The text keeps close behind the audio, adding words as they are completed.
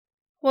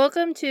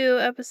Welcome to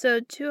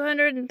episode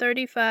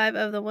 235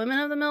 of the Women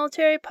of the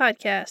Military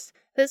podcast.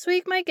 This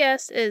week, my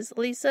guest is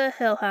Lisa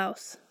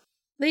Hillhouse.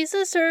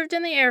 Lisa served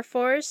in the Air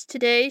Force.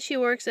 Today, she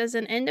works as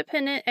an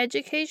independent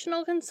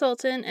educational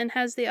consultant and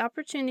has the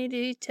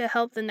opportunity to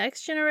help the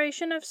next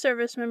generation of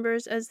service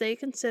members as they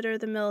consider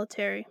the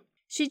military.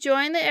 She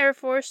joined the Air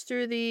Force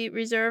through the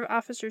Reserve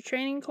Officer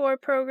Training Corps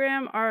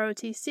program,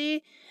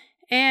 ROTC,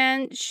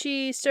 and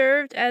she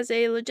served as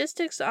a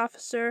logistics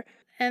officer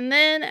and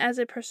then as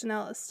a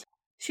personnelist.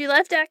 She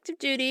left active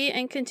duty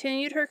and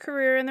continued her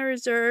career in the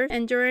reserve,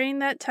 and during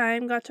that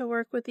time got to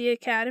work with the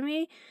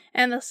Academy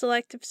and the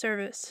Selective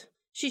Service.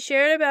 She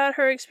shared about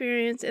her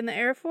experience in the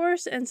Air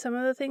Force and some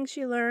of the things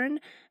she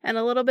learned, and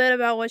a little bit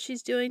about what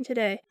she's doing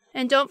today.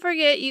 And don't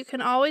forget, you can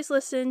always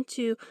listen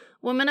to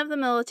Women of the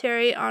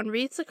Military on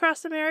Wreaths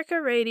Across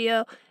America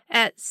Radio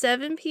at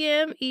 7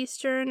 p.m.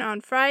 Eastern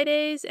on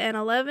Fridays and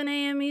 11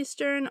 a.m.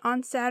 Eastern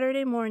on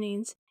Saturday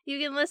mornings. You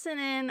can listen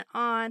in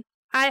on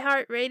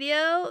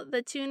iHeartRadio,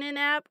 the TuneIn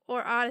app,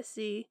 or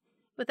Odyssey.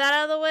 With that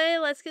out of the way,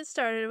 let's get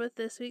started with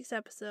this week's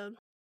episode.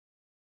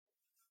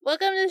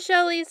 Welcome to the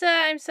show, Lisa.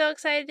 I'm so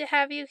excited to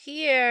have you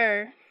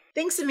here.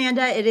 Thanks,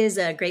 Amanda. It is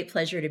a great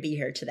pleasure to be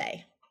here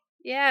today.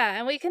 Yeah,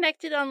 and we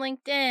connected on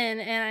LinkedIn,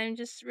 and I'm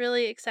just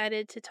really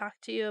excited to talk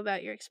to you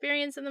about your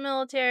experience in the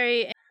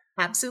military.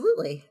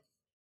 Absolutely.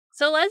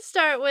 So let's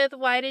start with,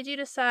 why did you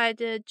decide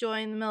to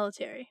join the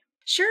military?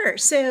 Sure.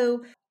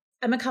 So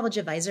I'm a college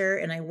advisor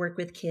and I work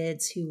with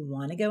kids who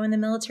want to go in the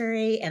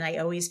military. And I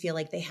always feel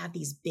like they have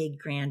these big,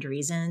 grand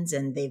reasons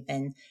and they've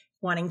been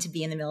wanting to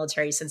be in the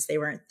military since they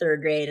were in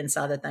third grade and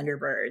saw the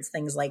Thunderbirds,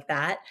 things like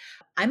that.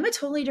 I'm a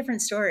totally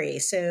different story.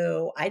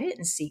 So I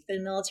didn't seek the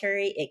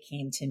military, it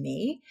came to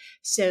me.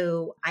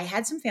 So I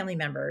had some family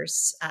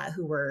members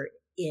who were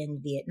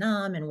in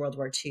Vietnam and World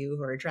War II who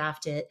were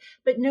drafted,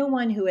 but no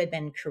one who had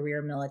been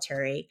career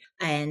military.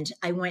 And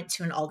I went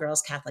to an all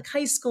girls Catholic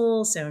high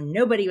school. So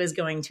nobody was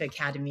going to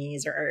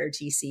academies or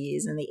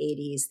ROTCs in the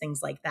 80s,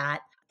 things like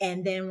that.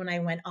 And then when I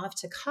went off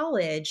to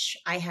college,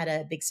 I had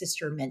a big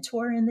sister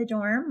mentor in the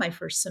dorm my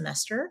first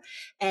semester.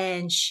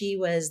 And she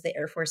was the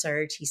Air Force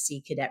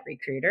ROTC cadet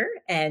recruiter.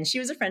 And she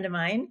was a friend of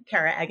mine,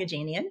 Kara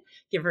Agajanian,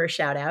 give her a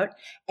shout out.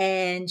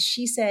 And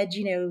she said,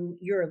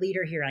 you're a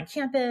leader here on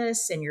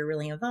campus and you're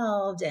really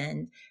involved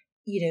and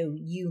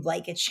you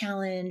like a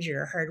challenge,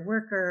 you're a hard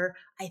worker.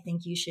 I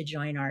think you should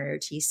join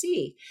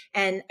ROTC.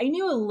 And I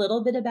knew a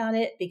little bit about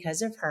it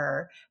because of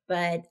her,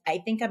 but I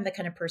think I'm the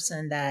kind of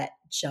person that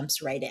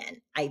jumps right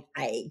in.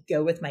 I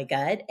go with my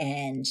gut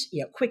and,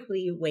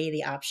 quickly weigh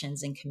the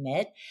options and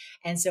commit.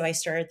 And so I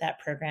started that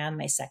program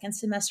my second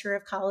semester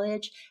of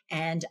college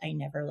and I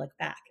never looked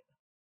back.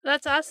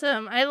 That's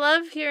awesome. I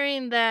love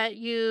hearing that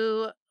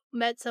you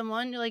met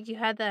someone, like you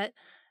had that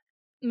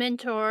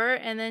mentor,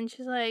 and then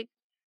she's like,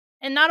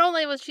 and not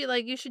only was she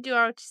like, you should do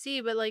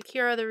ROTC, but like,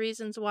 here are the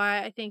reasons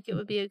why I think it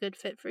would be a good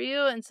fit for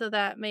you. And so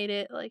that made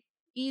it like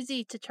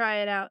easy to try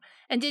it out.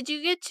 And did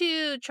you get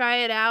to try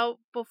it out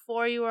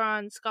before you were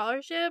on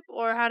scholarship,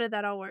 or how did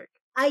that all work?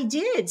 I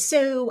did.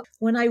 So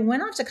when I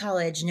went off to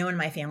college, no one in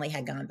my family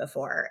had gone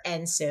before.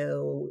 And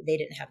so they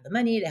didn't have the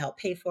money to help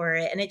pay for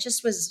it. And it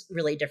just was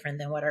really different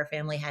than what our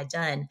family had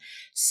done.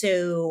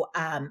 So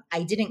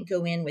I didn't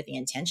go in with the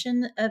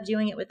intention of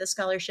doing it with a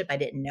scholarship. I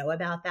didn't know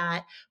about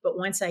that. But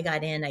once I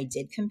got in, I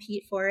did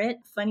compete for it.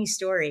 Funny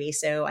story.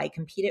 So I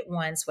competed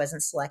once,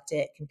 wasn't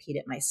selected,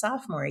 competed my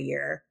sophomore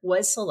year,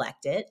 was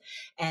selected.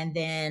 And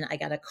then I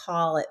got a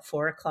call at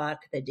 4:00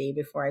 the day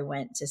before I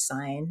went to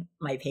sign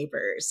my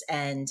papers.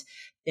 And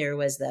there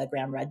was the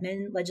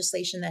Gramm-Rudman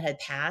legislation that had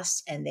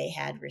passed, and they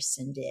had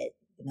rescinded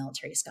the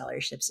military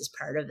scholarships as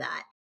part of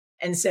that.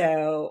 And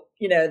so,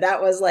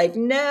 that was like,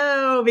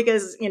 no,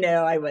 because,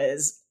 I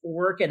was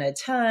working a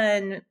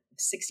ton,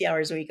 60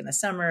 hours a week in the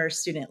summer,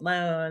 student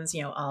loans,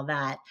 all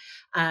that.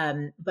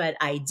 But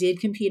I did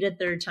compete a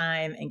third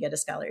time and get a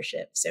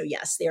scholarship. So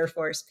yes, the Air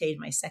Force paid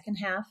my second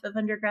half of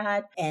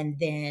undergrad and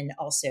then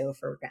also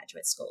for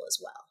graduate school as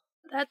well.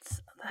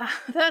 That's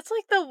that's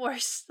like the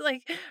worst.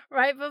 Like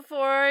right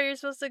before you're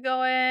supposed to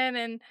go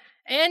in,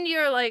 and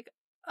you're like,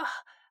 oh,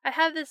 I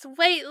had this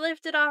weight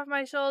lifted off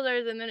my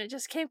shoulders, and then it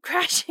just came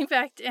crashing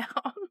back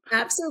down.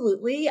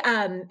 Absolutely.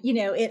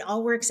 It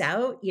all works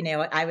out.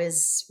 I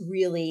was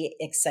really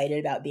excited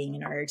about being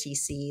in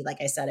ROTC. Like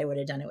I said, I would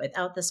have done it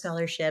without the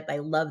scholarship. I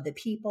love the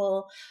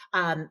people.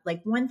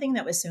 Like one thing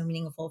that was so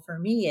meaningful for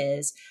me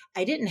is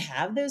I didn't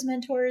have those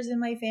mentors in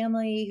my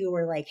family who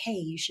were like, hey,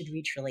 you should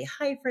reach really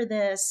high for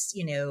this.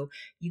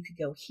 You could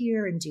go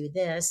here and do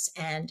this.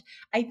 And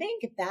I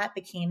think that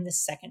became the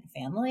second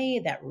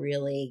family that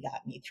really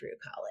got me through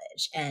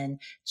college. And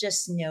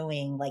just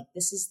knowing like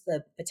this is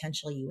the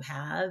potential you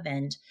have.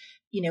 And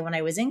when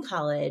I was in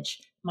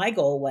college, my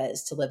goal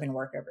was to live and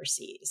work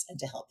overseas and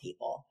to help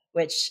people,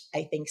 which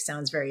I think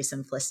sounds very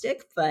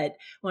simplistic. But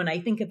when I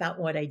think about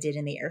what I did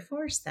in the Air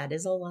Force, that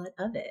is a lot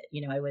of it.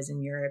 I was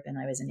in Europe and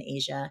I was in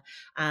Asia.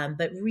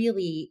 But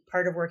really,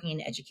 part of working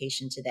in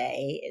education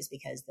today is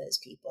because those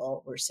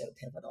people were so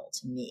pivotal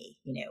to me,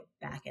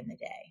 back in the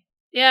day.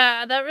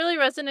 Yeah, that really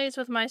resonates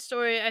with my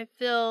story. I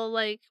feel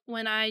like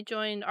when I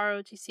joined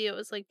ROTC, it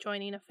was like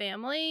joining a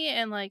family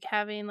and like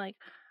having like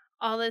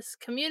all this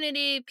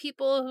community,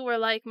 people who were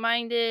like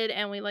minded,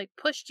 and we like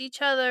pushed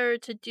each other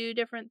to do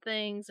different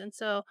things. And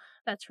so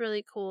that's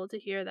really cool to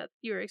hear that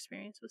your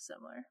experience was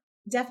similar.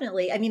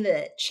 Definitely. I mean,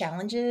 the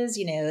challenges,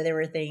 there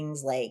were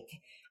things like,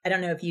 I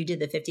don't know if you did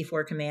the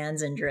 54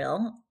 commands and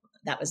drill.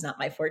 That was not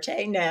my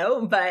forte,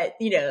 no. But,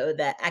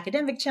 the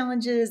academic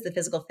challenges, the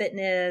physical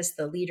fitness,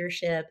 the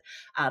leadership,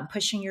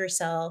 pushing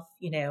yourself,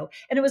 and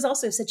it was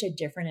also such a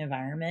different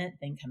environment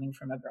than coming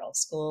from a girls'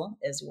 school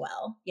as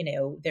well.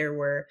 There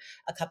were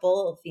a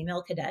couple of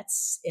female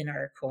cadets in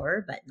our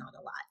corps, but not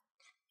a lot.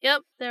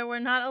 Yep, there were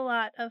not a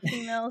lot of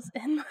females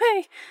in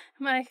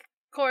my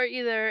court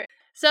either.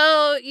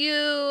 So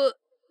you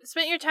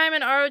spent your time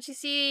in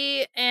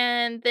ROTC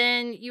and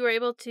then you were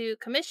able to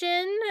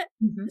commission.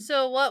 Mhm.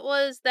 So what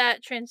was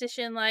that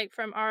transition like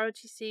from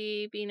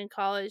ROTC being in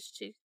college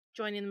to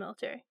joining the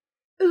military?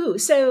 Ooh,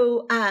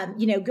 so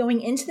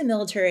going into the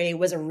military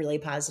was a really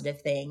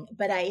positive thing.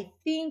 But I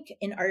think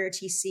in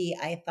ROTC,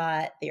 I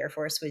thought the Air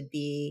Force would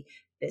be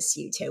this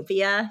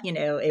utopia.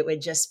 It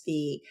would just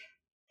be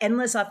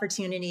endless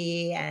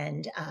opportunity.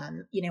 And,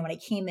 when I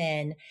came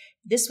in,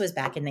 this was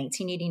back in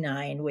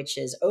 1989, which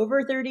is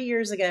over 30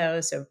 years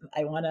ago. So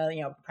I want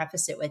to,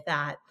 preface it with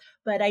that.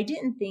 But I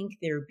didn't think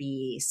there'd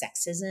be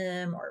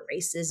sexism or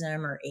racism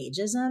or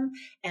ageism.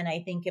 And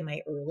I think in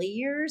my early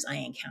years, I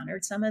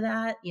encountered some of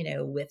that,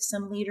 with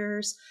some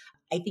leaders.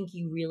 I think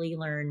you really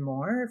learn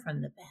more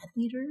from the bad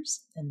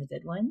leaders than the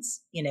good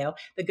ones.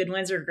 The good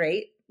ones are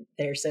great.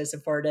 They're so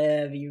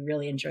supportive. You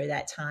really enjoy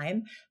that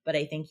time. But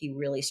I think you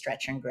really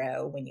stretch and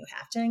grow when you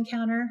have to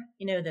encounter,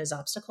 those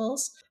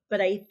obstacles. But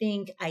I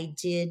think I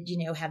did,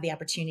 have the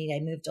opportunity. I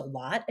moved a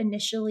lot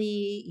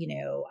initially,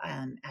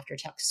 after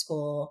tech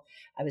school.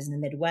 I was in the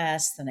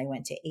Midwest, then I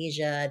went to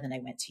Asia, then I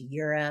went to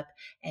Europe.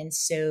 And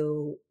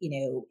so,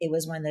 it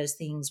was one of those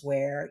things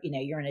where,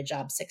 you're in a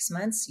job 6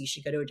 months, you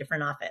should go to a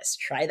different office,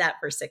 try that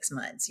for 6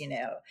 months,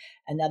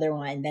 another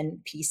one,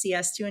 then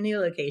PCS to a new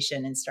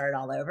location and start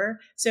all over.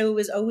 So it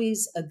was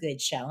always a good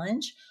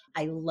challenge.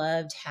 I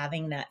loved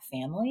having that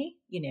family.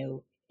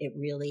 It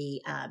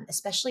really,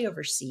 especially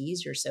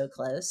overseas, you're so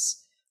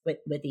close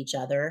with each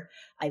other.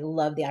 I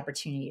love the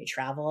opportunity to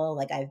travel.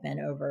 Like I've been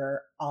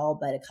over all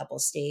but a couple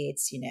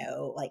states,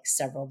 like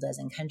several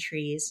dozen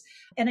countries.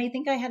 And I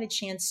think I had a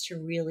chance to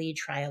really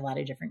try a lot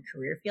of different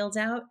career fields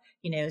out.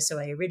 So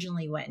I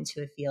originally went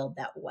into a field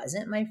that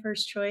wasn't my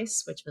first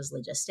choice, which was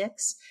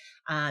logistics.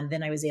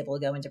 Then I was able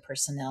to go into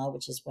personnel,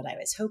 which is what I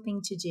was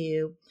hoping to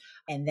do.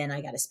 And then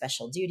I got a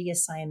special duty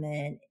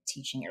assignment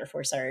teaching Air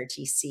Force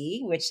ROTC,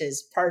 which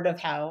is part of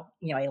how,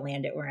 I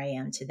landed where I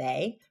am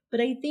today. But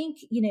I think,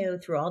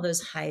 through all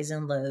those highs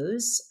and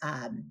lows,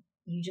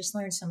 you just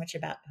learn so much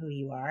about who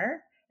you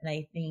are. And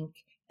I think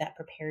that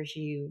prepares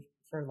you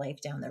for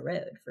life down the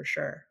road for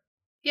sure.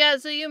 Yeah,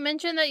 so you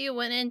mentioned that you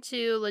went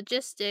into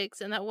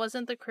logistics and that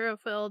wasn't the career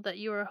field that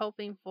you were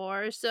hoping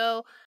for.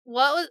 So,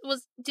 what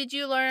was did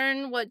you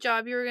learn what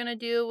job you were going to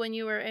do when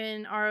you were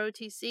in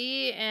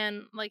ROTC,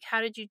 and like how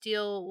did you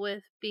deal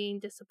with being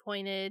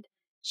disappointed?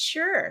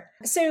 Sure.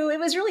 So it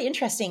was really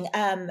interesting.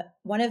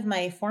 One of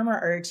my former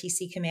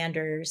ROTC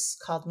commanders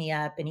called me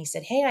up and he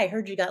said, "Hey, I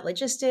heard you got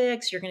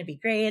logistics. You're going to be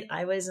great."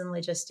 I was in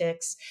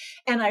logistics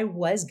and I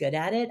was good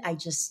at it. I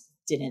just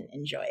didn't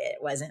enjoy it.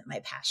 It wasn't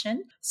my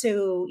passion.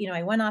 So,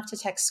 I went off to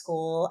tech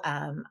school.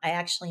 I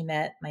actually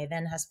met my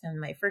then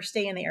husband my first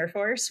day in the Air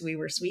Force. We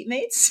were suite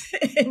mates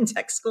in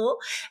tech school.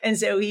 And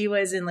so he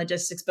was in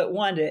logistics, but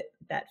wanted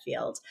that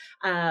field.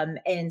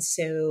 And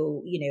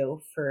so,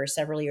 for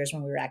several years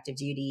when we were active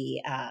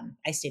duty,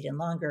 I stayed in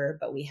longer,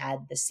 but we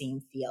had the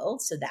same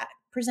field. So that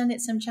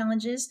presented some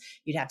challenges.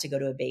 You'd have to go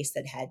to a base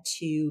that had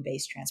two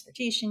base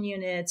transportation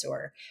units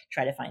or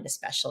try to find a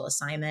special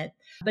assignment.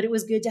 But it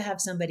was good to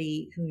have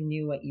somebody who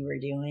knew what you were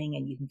doing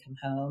and you can come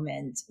home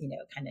and,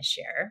 kind of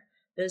share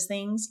those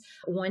things.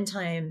 One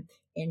time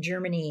in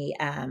Germany,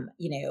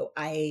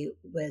 I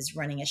was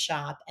running a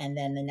shop and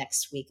then the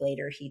next week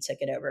later, he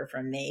took it over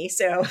from me.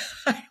 So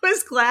I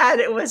was glad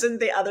it wasn't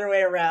the other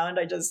way around.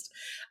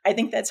 I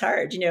think that's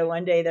hard.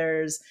 One day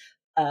there's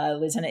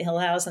Lieutenant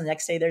Hillhouse and the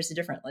next day there's a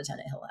different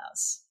Lieutenant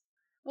Hillhouse.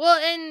 Well,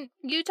 and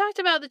you talked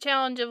about the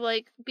challenge of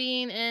like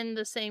being in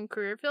the same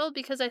career field,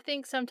 because I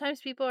think sometimes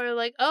people are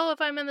like, "Oh,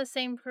 if I'm in the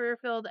same career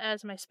field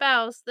as my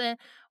spouse, then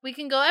we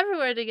can go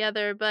everywhere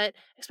together." But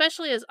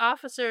especially as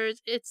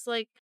officers, it's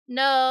like,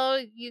 "No,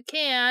 you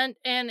can't."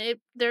 And it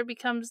there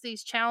becomes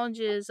these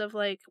challenges of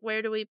like,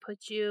 where do we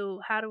put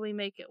you? How do we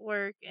make it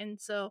work?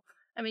 And so,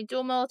 I mean,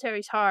 dual military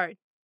is hard,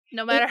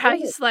 no It matter how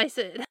you is. slice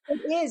it.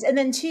 It is. And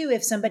then, too,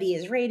 if somebody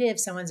is rated, if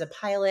someone's a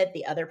pilot,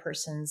 the other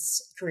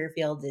person's career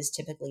field is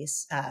typically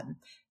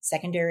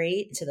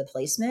secondary to the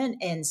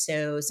placement. And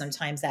so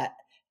sometimes that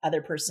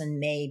other person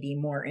may be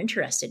more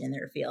interested in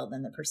their field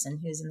than the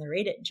person who's in the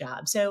rated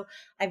job. So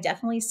I've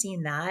definitely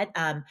seen that.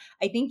 I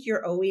think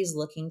you're always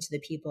looking to the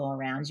people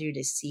around you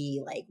to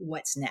see like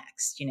what's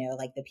next,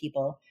 like the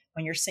people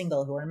when you're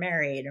single who are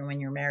married, or when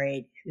you're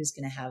married who's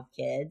going to have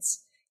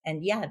kids.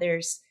 And yeah,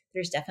 there's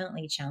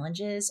definitely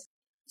challenges.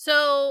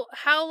 So,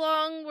 how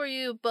long were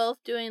you both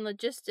doing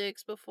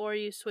logistics before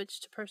you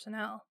switched to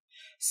personnel?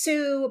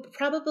 So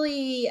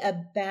probably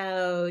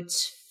about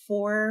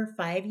 4 or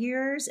 5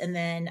 years. And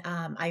then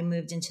I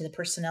moved into the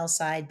personnel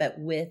side, but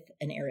with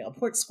an aerial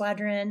port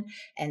squadron.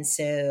 And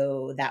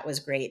so that was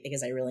great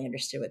because I really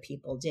understood what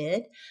people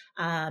did.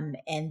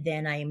 And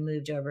then I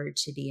moved over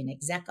to be an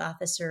exec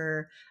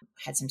officer,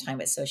 had some time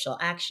with social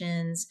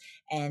actions.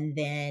 And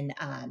then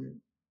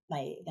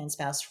my then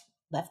spouse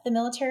left the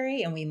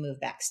military and we moved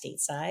back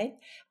stateside.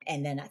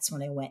 And then that's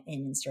when I went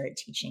in and started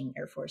teaching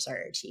Air Force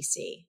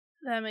ROTC.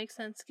 That makes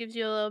sense. Gives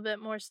you a little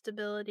bit more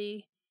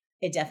stability.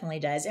 It definitely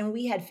does. And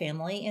we had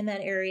family in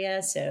that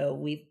area. So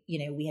we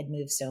had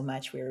moved so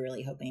much. We were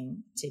really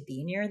hoping to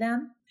be near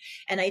them.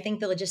 And I think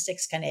the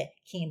logistics kind of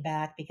came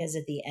back because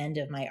at the end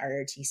of my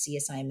ROTC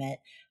assignment,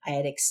 I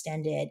had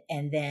extended.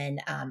 And then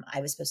I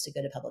was supposed to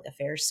go to public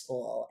affairs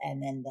school.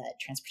 And then the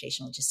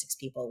transportation logistics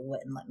people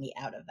wouldn't let me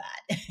out of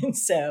that. And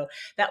so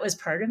that was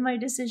part of my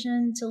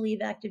decision to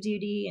leave active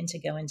duty and to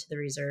go into the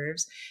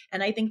reserves.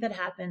 And I think that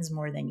happens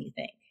more than you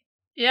think.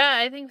 Yeah,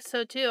 I think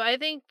so too. I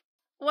think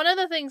one of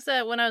the things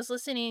that when I was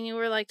listening, you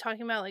were like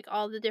talking about like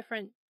all the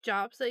different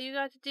jobs that you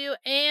got to do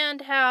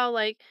and how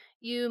like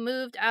you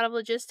moved out of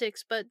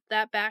logistics, but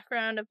that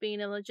background of being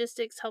in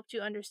logistics helped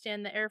you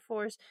understand the Air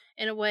Force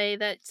in a way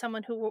that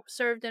someone who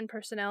served in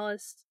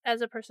personnelist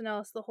as a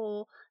personnelist the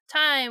whole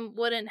time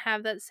wouldn't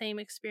have that same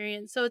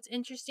experience. So it's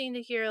interesting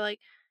to hear like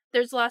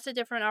there's lots of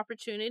different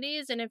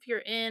opportunities, and if you're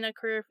in a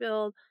career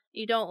field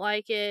you don't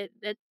like it,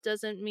 that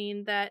doesn't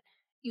mean that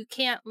you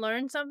can't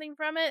learn something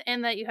from it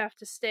and that you have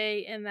to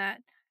stay in that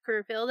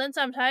career field. And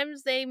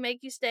sometimes they make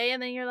you stay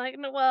and then you're like,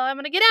 no, well, I'm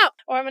going to get out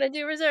or I'm going to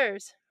do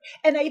reserves.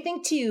 And I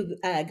think too,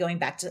 going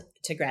back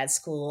to grad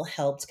school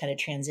helped kind of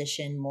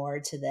transition more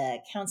to the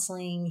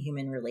counseling,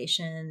 human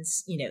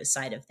relations,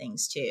 side of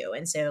things too.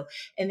 And so,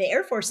 and the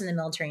Air Force and the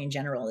military in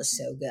general is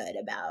so good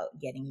about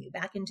getting you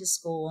back into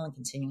school and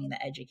continuing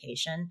the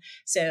education.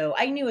 So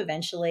I knew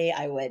eventually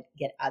I would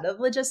get out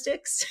of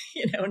logistics,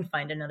 and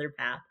find another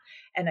path.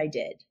 And I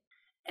did.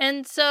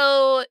 And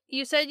so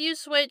you said you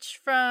switched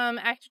from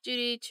active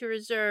duty to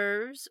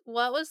reserves.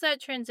 What was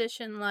that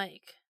transition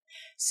like?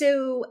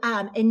 So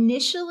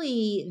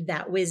initially,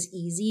 that was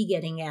easy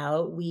getting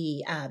out.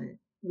 We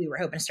were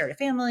hoping to start a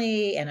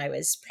family, and I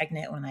was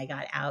pregnant when I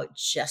got out.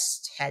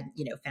 Just had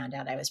found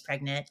out I was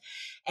pregnant,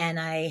 and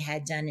I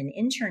had done an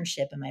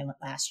internship in my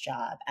last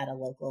job at a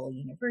local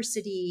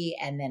university,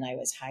 and then I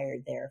was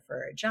hired there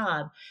for a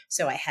job.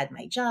 So I had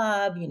my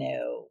job,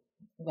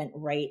 went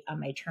right on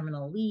my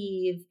terminal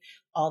leave,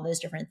 all those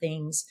different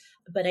things.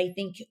 But I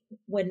think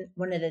when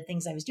one of the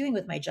things I was doing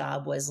with my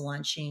job was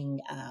launching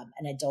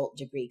an adult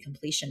degree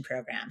completion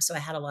program. So I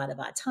had a lot of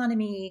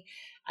autonomy.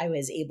 I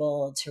was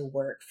able to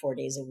work 4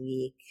 days a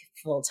week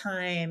full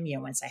time,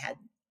 once I had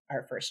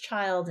our first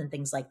child and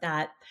things like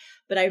that.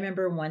 But I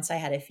remember once I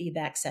had a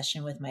feedback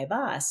session with my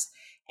boss,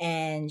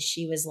 and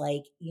she was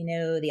like,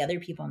 the other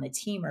people on the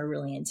team are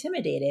really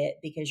intimidated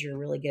because you're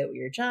really good at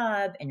your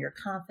job and you're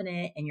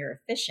confident and you're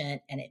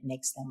efficient, and it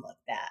makes them look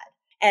bad.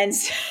 And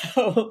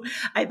so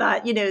I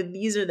thought,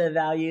 these are the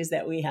values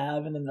that we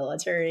have in the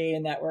military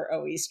and that we're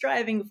always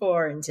striving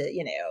for, and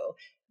to,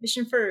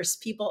 mission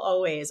first, people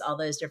always, all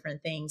those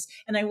different things.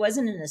 And I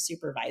wasn't in a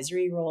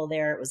supervisory role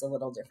there. It was a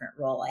little different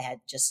role. I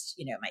had just,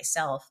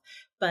 myself,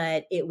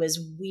 but it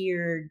was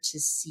weird to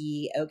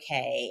see,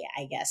 okay,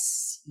 I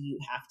guess you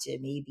have to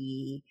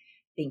maybe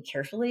think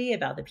carefully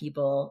about the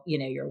people,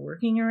 you're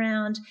working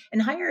around.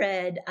 And higher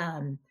ed,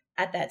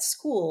 at that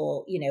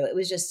school, it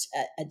was just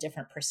a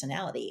different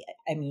personality.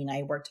 I mean,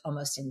 I worked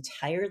almost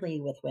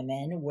entirely with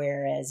women,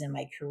 whereas in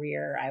my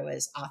career, I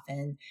was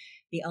often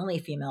the only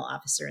female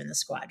officer in the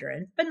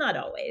squadron, but not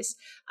always.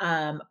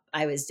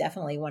 I was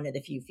definitely one of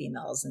the few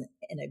females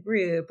in a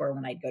group, or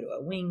when I'd go to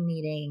a wing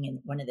meeting, and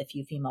one of the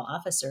few female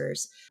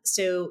officers.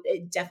 So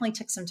it definitely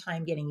took some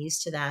time getting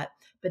used to that.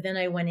 But then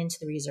I went into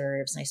the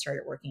reserves and I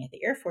started working at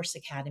the Air Force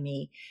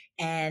Academy,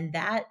 and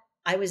that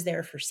I was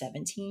there for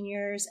 17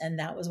 years, and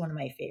that was one of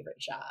my favorite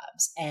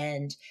jobs.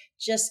 And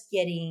just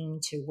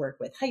getting to work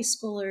with high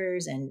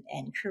schoolers and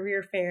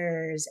career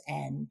fairs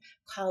and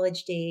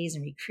college days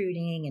and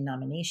recruiting and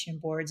nomination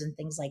boards and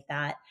things like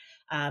that.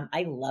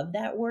 I love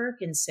that work.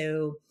 And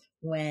so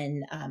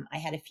when I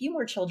had a few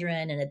more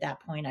children, and at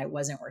that point I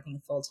wasn't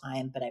working full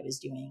time, but I was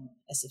doing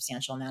a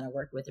substantial amount of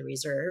work with the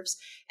reserves.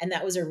 And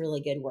that was a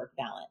really good work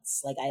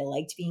balance. Like, I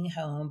liked being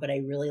home, but I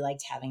really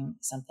liked having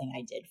something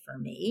I did for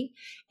me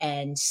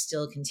and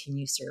still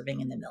continue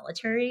serving in the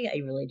military. I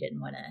really didn't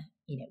want to,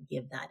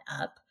 give that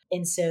up.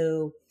 And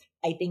so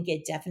I think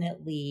it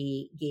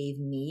definitely gave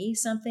me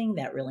something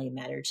that really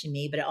mattered to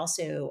me, but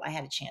also I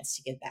had a chance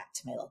to give back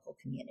to my local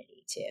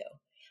community too.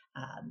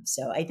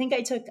 So I think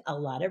I took a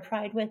lot of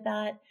pride with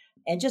that,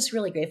 and just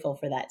really grateful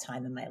for that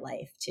time in my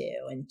life too,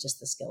 and just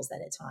the skills that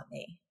it taught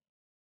me.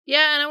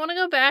 Yeah, and I want to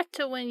go back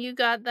to when you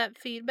got that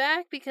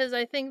feedback because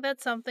I think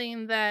that's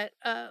something that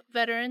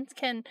veterans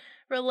can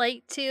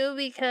relate to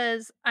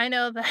because I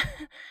know that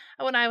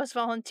when I was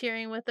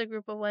volunteering with a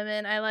group of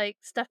women, I like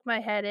stuck my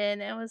head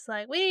in and was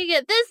like, "We need to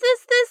get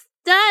this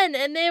done."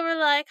 And they were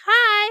like,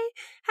 "Hi,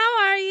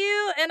 how are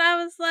you?" And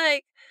I was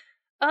like,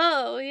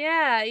 "Oh,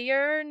 yeah,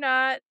 you're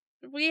not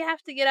we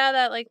have to get out of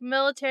that, like,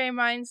 military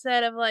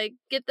mindset of, like,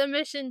 get the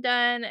mission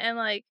done," and,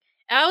 like,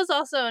 I was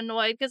also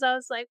annoyed because I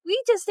was like, "We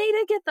just need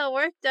to get the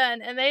work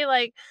done," and they,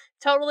 like,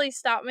 totally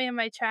stopped me in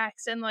my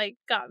tracks and, like,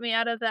 got me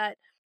out of that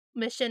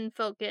mission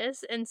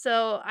focus, and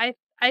so I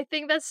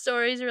think that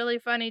story is really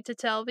funny to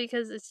tell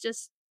because it's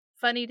just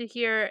funny to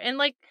hear, and,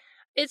 like,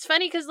 it's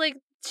funny because like,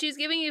 she's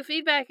giving you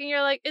feedback and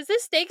you're like, "Is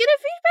this negative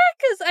feedback?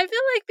 Because I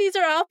feel like these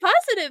are all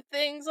positive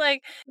things,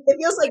 like, It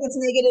feels like it's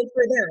negative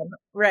for them.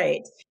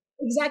 Right.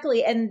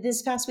 Exactly. And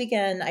this past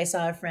weekend, I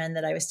saw a friend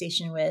that I was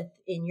stationed with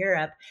in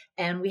Europe,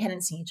 and we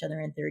hadn't seen each other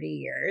in 30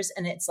 years.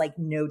 And it's like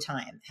no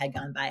time had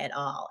gone by at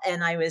all.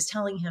 And I was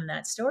telling him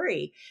that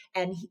story.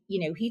 And,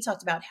 he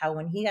talked about how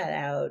when he got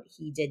out,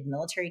 he did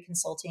military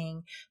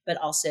consulting, but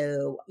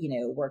also,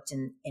 worked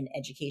in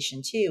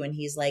education too. And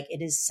he's like,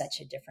 it is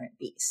such a different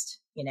beast.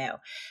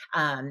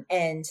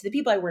 And the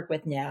people I work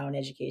with now in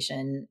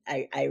education,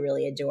 I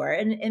really adore.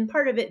 And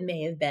part of it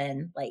may have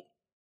been like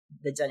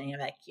the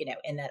dynamic,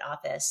 in that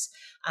office.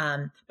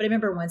 But I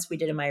remember once we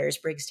did a Myers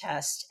Briggs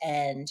test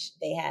and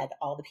they had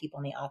all the people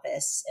in the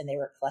office and they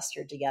were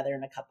clustered together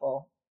in a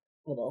couple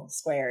little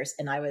squares.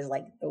 And I was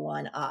like the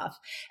one off.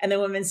 And the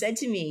woman said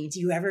to me, do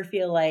you ever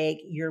feel like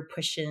you're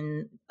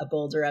pushing a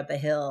boulder up a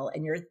hill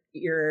and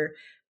your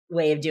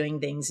way of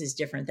doing things is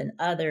different than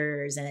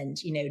others? And,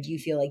 do you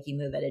feel like you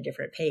move at a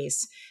different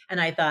pace?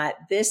 And I thought,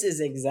 this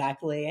is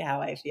exactly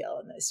how I feel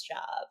in this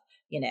job.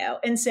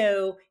 And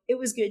so it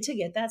was good to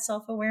get that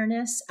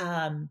self-awareness,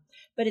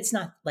 but it's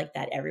not like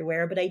that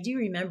everywhere. But I do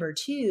remember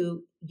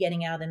too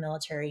getting out of the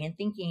military and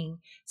thinking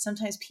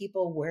sometimes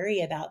people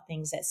worry about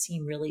things that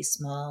seem really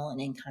small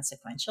and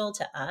inconsequential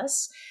to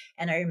us.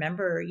 And I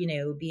remember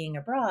being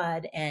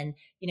abroad and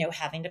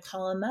having to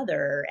call a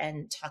mother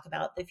and talk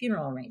about the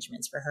funeral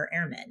arrangements for her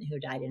airman who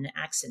died in an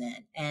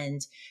accident,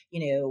 and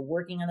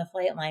working on the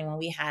flight line when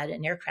we had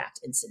an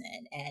aircraft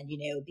incident, and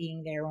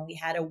being there when we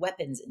had a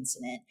weapons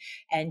incident,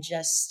 and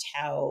just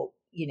how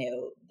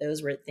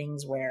those were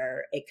things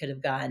where it could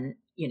have gone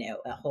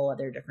a whole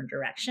other different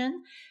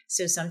direction.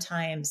 So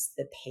sometimes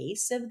the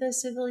pace of the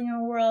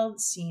civilian world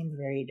seemed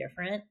very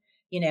different,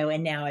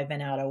 and now I've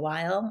been out a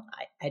while.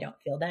 I don't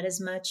feel that as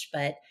much,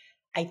 but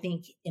I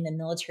think in the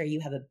military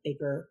you have a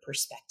bigger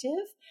perspective,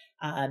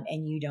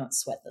 and you don't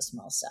sweat the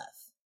small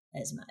stuff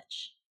as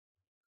much.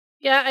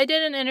 yeah, I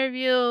did an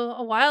interview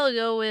a while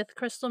ago with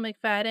Crystal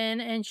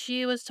McFadden, and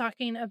she was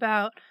talking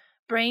about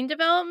brain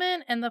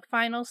development, and the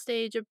final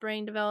stage of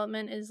brain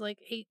development is like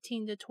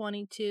 18 to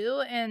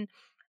 22. And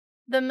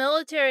the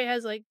military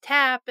has like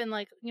TAP and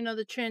like,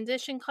 the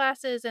transition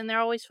classes, and they're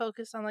always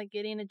focused on like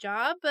getting a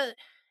job. But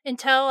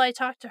until I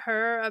talked to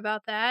her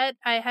about that,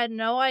 I had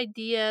no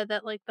idea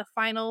that like the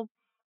final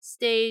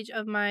stage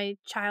of my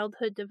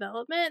childhood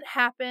development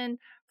happened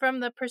from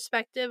the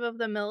perspective of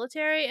the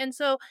military. And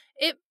so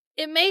it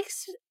it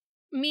makes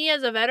me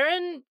as a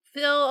veteran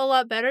feel a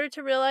lot better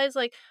to realize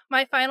like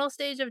my final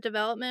stage of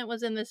development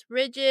was in this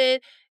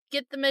rigid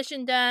get the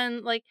mission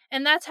done, like,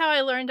 and that's how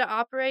I learned to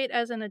operate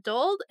as an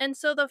adult. And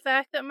so the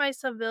fact that my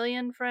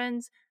civilian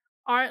friends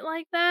aren't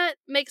like that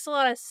makes a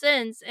lot of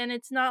sense, and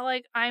it's not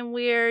like I'm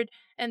weird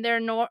and they're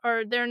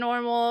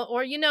normal,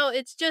 or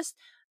it's just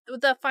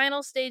the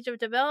final stage of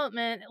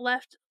development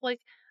left like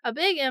a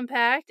big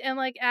impact. And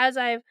like as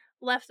I've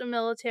left the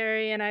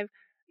military and I've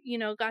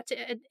got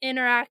to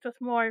interact with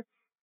more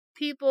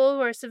people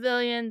who are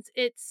civilians,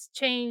 it's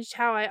changed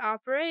how I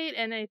operate,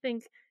 and I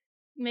think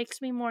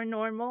makes me more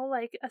normal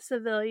like a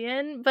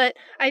civilian. But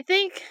I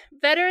think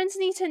veterans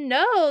need to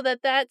know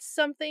that that's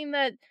something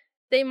that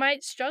they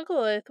might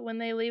struggle with when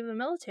they leave the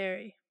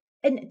military.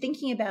 And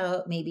thinking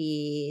about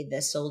maybe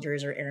the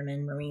soldiers or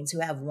airmen, Marines who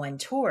have one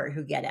tour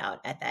who get out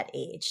at that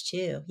age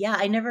too. Yeah,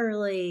 I never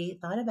really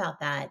thought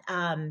about that.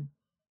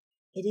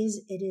 It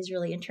is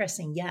really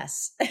interesting.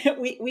 Yes,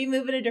 we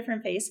move at a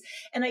different pace,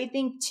 and I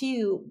think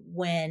too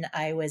when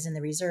I was in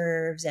the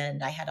reserves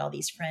and I had all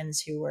these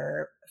friends who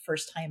were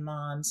first time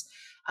moms,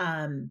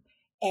 um,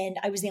 and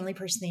I was the only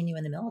person they knew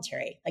in the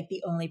military, like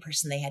the only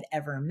person they had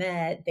ever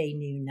met. They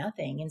knew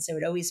nothing, and so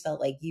it always felt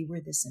like you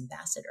were this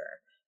ambassador.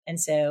 And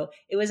so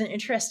it was an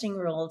interesting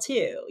role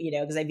too,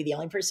 because I'd be the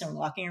only person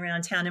walking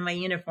around town in my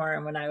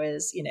uniform when I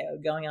was,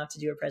 going off to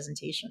do a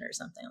presentation or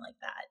something like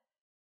that.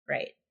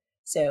 Right.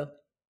 So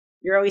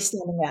you're always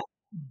standing out.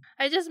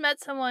 I just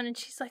met someone and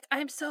she's like,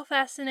 I'm so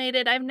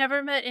fascinated. I've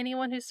never met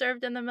anyone who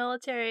served in the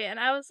military. And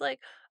I was like,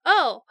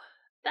 oh,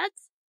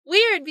 that's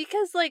weird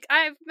because like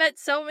I've met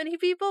so many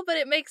people, but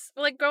it makes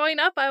like growing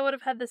up, I would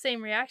have had the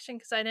same reaction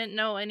because I didn't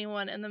know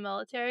anyone in the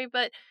military.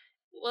 But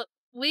well,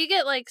 we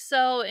get like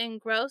so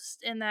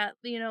engrossed in that,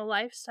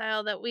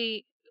 lifestyle that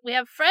we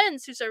have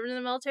friends who served in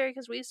the military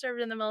because we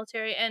served in the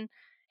military. And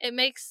it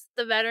makes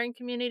the veteran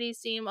community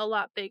seem a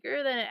lot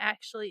bigger than it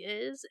actually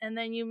is. And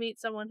then you meet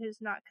someone who's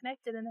not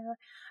connected and they're like,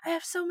 I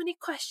have so many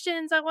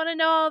questions. I want to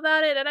know all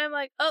about it. And I'm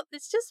like, oh,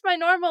 it's just my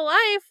normal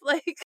life.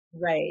 Like,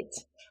 Right.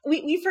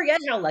 We forget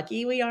how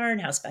lucky we are and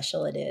how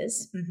special it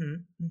is.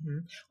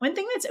 One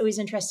thing that's always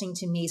interesting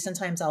to me,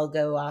 sometimes I'll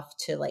go off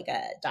to like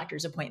a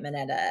doctor's appointment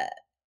at a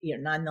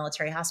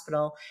non-military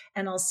hospital,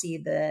 and I'll see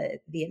the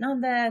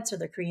Vietnam vets or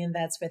the Korean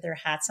vets with their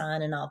hats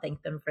on, and I'll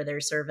thank them for their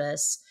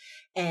service.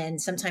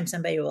 And sometimes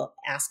somebody will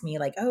ask me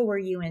like, "Oh, were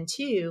you in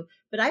too?"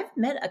 But I've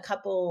met a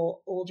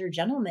couple older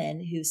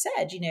gentlemen who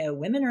said,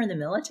 women are in the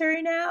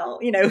military now,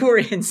 who were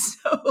in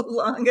so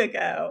long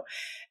ago.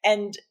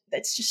 And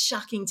that's just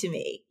shocking to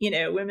me.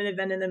 Women have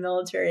been in the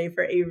military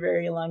for a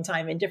very long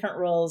time in different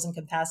roles and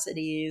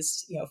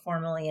capacities,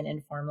 formally and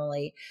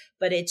informally.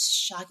 But it's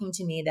shocking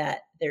to me that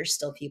there's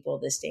still people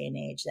this day and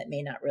age that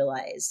may not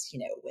realize,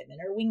 women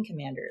are wing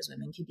commanders,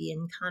 women could be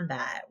in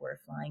combat, we're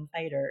flying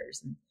fighters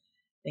and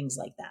things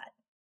like that.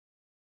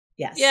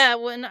 Yes. yeah,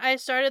 when I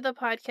started the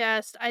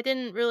podcast, I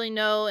didn't really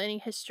know any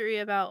history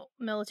about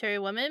military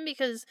women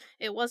because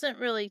it wasn't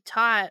really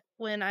taught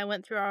when I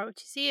went through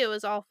ROTC. It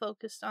was all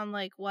focused on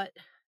like what,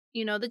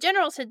 the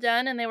generals had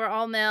done, and they were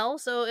all male.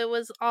 So it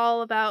was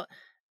all about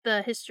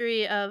the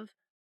history of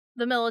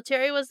the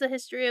military was the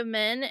history of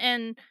men.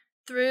 And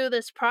through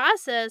this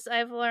process,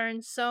 I've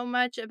learned so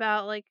much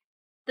about like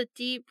the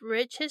deep,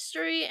 rich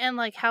history and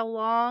like how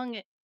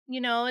long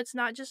it's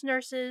not just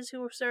nurses who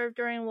were served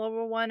during World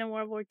War One and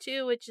World War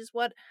Two, which is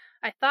what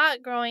I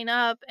thought growing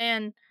up.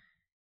 And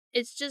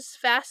it's just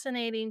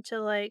fascinating to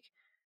like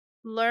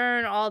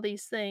learn all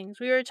these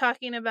things. We were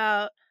talking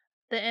about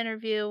the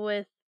interview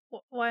with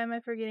why am I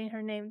forgetting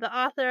her name? The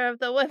author of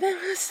The Women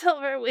with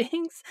Silver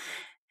Wings,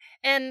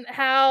 and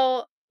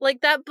how like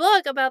that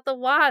book about the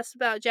WASP,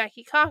 about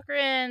Jackie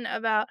Cochran,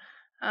 about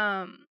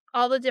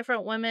all the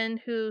different women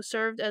who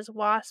served as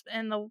WASP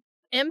and the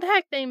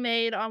impact they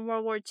made on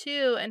World War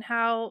II, and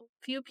how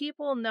few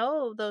people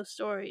know those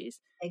stories.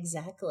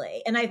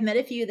 Exactly. And I've met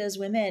a few of those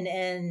women,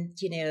 and,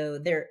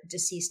 they're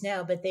deceased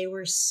now, but they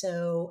were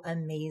so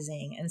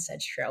amazing and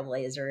such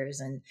trailblazers.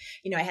 And,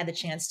 I had the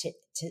chance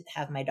to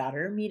have my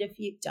daughters meet a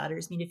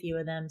few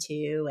of them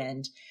too.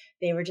 And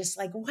they were just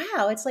like,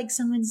 wow, it's like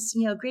someone's,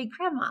 great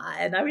grandma.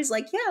 And I was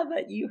like, yeah,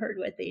 but you heard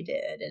what they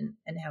did and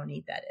how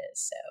neat that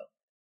is. So.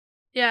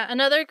 Yeah,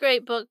 another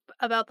great book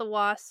about the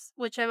WASP,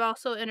 which I've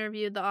also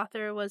interviewed the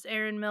author, was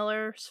Erin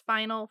Miller's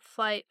Final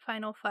Flight,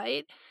 Final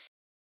Fight.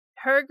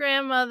 Her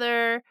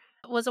grandmother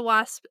was a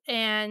WASP,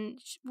 and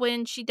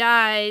when she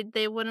died,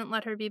 they wouldn't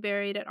let her be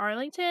buried at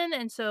Arlington,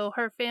 and so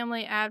her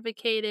family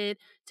advocated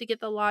to get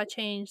the law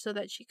changed so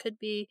that she could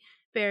be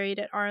buried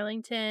at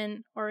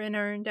Arlington or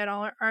interned at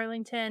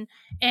Arlington.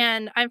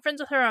 And I'm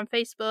friends with her on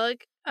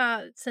Facebook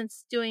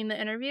since doing the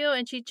interview,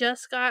 and she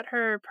just got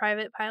her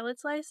private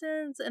pilot's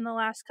license in the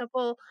last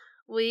couple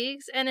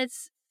weeks, and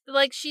it's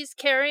like she's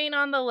carrying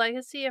on the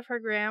legacy of her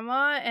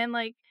grandma. And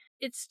like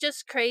it's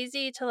just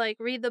crazy to like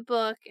read the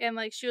book, and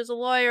like she was a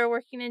lawyer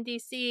working in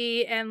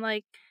DC, and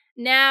like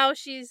now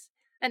she's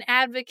an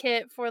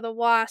advocate for the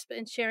WASP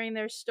and sharing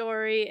their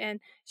story, and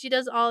she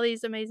does all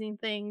these amazing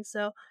things.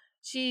 So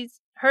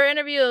her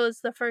interview is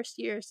the first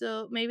year,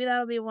 so maybe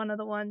that'll be one of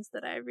the ones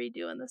that I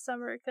redo in the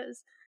summer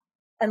because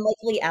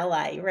Unlikely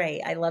ally,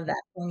 right? I love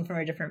that, pulling from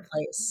a different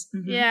place.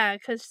 yeah,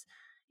 because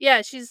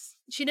yeah,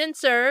 she didn't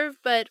serve,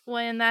 but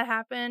when that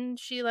happened,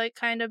 she like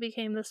kind of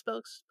became the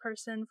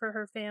spokesperson for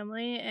her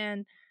family,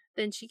 and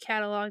then she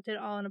cataloged it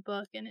all in a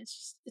book, and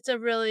it's a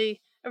really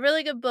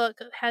good book.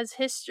 It has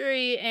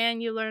history,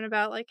 and you learn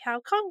about like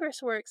how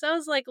Congress works. I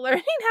was like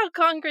learning how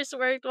Congress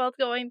worked while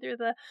going through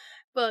the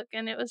book,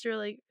 and it was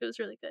really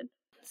good.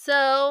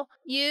 So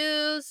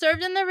you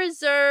served in the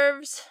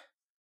reserves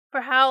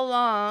for how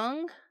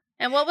long,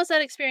 and what was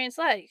that experience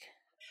like?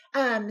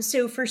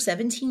 So for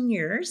 17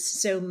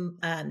 years,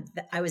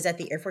 I was at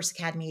the Air Force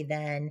Academy.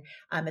 Then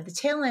at the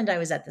tail end, I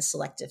was at the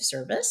Selective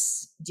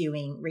Service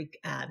doing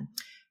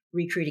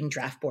recruiting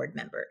draft board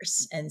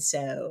members. And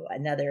so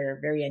another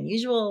very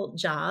unusual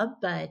job,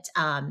 but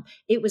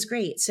it was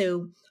great.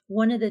 So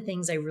one of the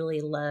things I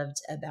really loved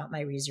about my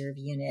reserve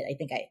unit, I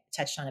think I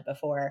touched on it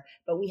before,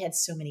 but we had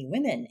so many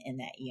women in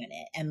that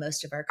unit, and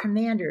most of our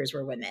commanders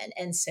were women.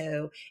 And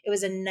so it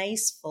was a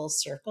nice full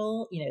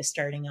circle,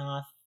 starting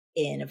off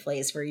in a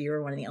place where you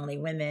were one of the only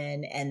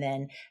women, and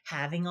then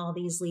having all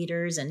these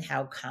leaders and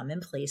how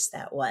commonplace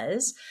that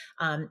was.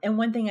 And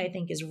one thing I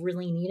think is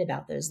really neat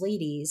about those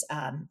ladies,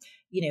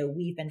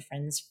 we've been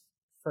friends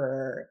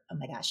for, oh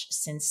my gosh,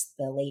 since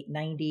the late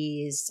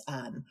 90s.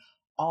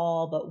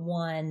 All but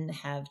one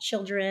have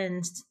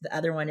children. The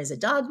other one is a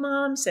dog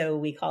mom. So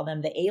we call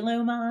them the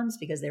ALO moms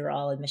because they were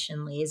all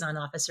admission liaison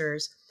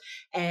officers.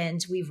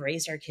 And we've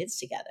raised our kids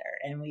together,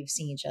 and we've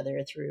seen each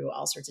other through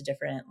all sorts of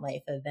different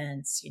life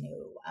events,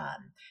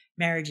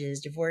 marriages,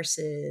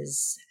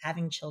 divorces,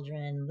 having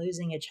children,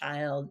 losing a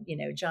child,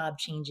 job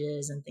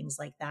changes and things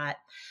like that.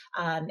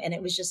 And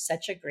it was just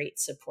such a great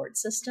support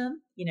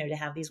system, to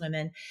have these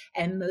women.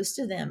 And most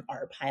of them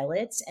are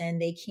pilots,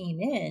 and they came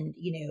in,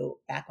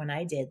 back when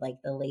I did, like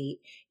the late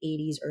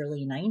 80s,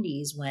 early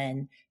 90s,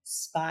 when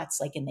spots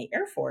like in the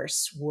Air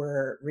Force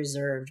were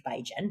reserved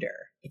by gender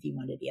if you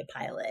wanted to be a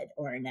pilot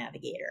or a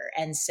navigator.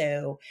 And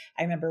so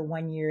I remember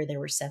one year there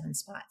were 7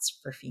 spots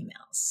for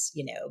females,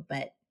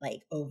 but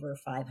like over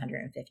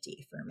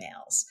 550 for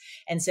males.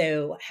 And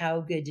so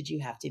how good did you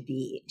have to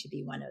be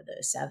one of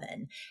those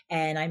 7?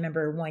 And I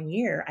remember one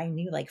year I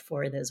knew like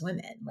 4 of those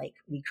women, like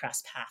we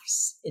crossed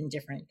paths in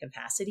different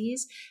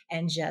capacities,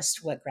 and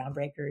just what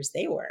groundbreakers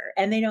they were.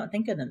 And they don't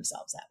think of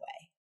themselves that way.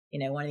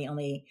 One of the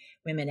only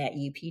women at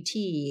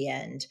UPT.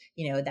 And,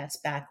 that's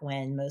back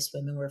when most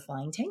women were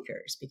flying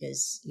tankers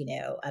because,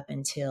 up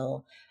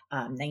until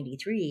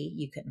 93,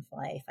 you couldn't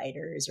fly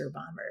fighters or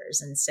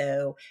bombers. And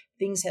so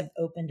things have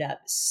opened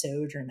up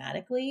so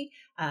dramatically.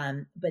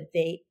 But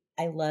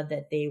I love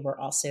that they were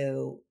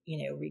also,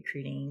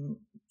 recruiting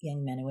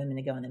young men and women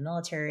to go in the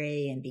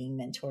military and being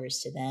mentors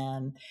to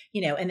them,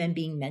 and then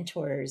being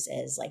mentors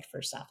as like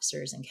first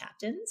officers and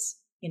captains.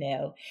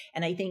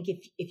 And I think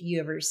if you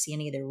ever see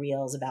any of the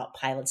reels about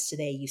pilots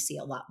today, you see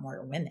a lot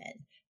more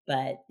women.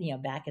 But,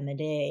 back in the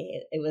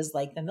day, it was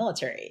like the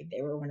military.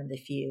 They were one of the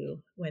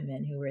few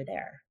women who were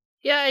there.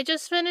 Yeah, I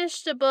just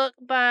finished a book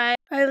by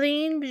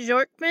Eileen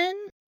Bjorkman.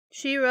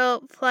 She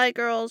wrote Fly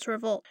Girls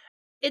Revolt.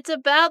 It's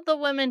about the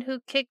women who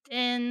kicked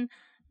in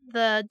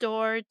the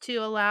door to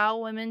allow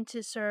women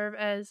to serve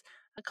as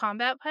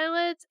combat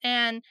pilots.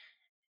 And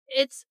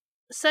it's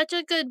such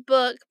a good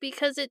book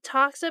because it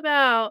talks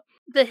about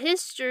the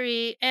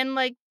history and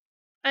I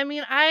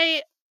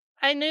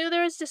knew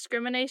there was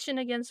discrimination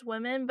against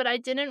women, but I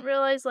didn't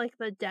realize like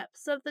the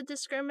depths of the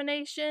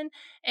discrimination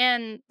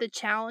and the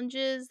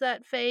challenges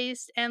that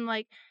faced and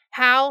like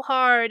how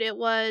hard it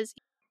was.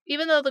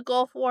 Even though the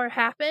Gulf War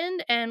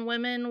happened and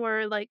women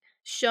were like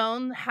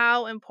shown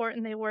how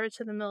important they were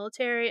to the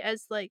military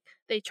as like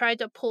they tried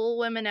to pull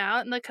women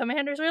out and the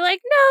commanders were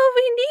like, no,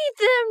 we need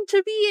them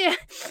to be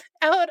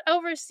out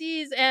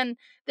overseas. And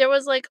there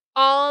was like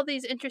all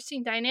these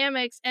interesting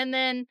dynamics. And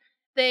then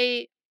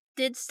they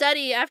did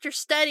study after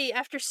study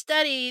after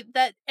study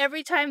that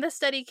every time the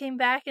study came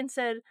back and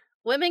said,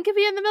 women can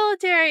be in the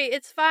military,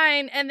 it's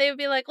fine. And they would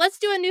be like, let's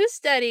do a new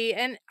study.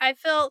 And I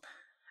feel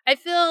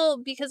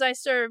because I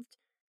served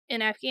in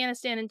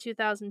Afghanistan in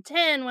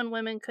 2010 when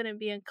women couldn't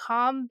be in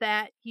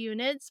combat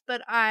units,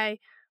 but I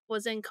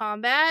was in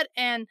combat.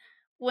 And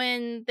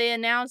when they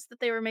announced that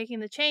they were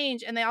making the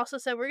change and they also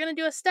said, we're going to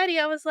do a study,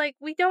 I was like,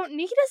 we don't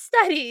need a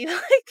study.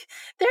 Like,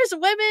 there's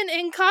women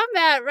in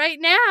combat right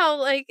now.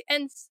 Like,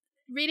 and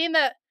reading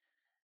that,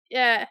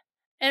 yeah.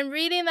 And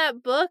reading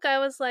that book, I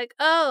was like,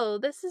 oh,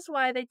 this is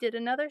why they did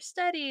another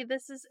study.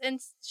 And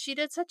she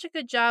did such a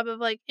good job of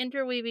like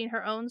interweaving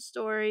her own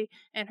story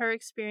and her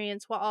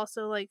experience while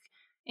also like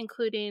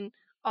including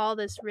all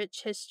this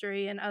rich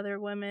history and other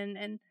women.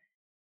 And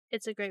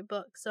it's a great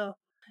book. So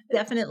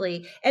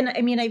Definitely. And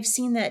I mean, I've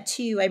seen that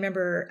too. I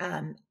remember,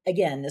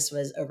 again, this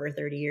was over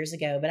 30 years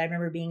ago, but I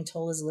remember being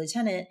told as a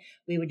lieutenant,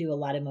 we would do a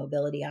lot of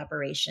mobility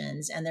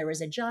operations. And there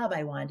was a job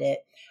I wanted.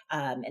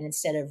 And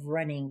instead of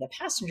running the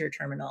passenger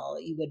terminal,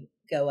 you would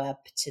go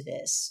up to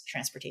this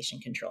transportation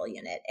control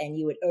unit and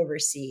you would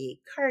oversee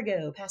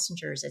cargo,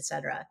 passengers, et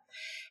cetera.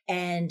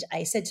 And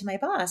I said to my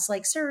boss,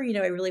 like, sir,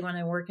 I really want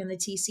to work in the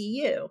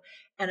TCU.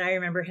 And I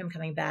remember him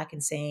coming back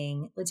and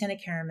saying,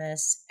 Lieutenant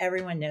Karamis,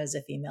 everyone knows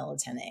a female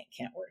lieutenant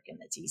can't work in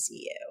the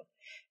TCU.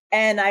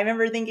 And I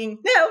remember thinking,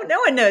 no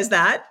one knows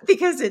that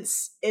because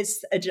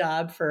it's a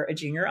job for a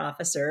junior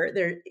officer.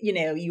 There,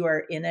 you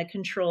are in a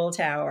control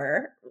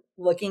tower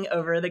looking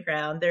over the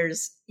ground.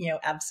 There's,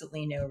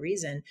 absolutely no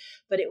reason.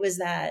 But it was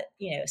that,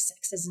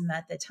 sexism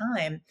at the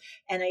time.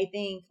 And I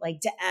think like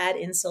to add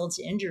insult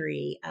to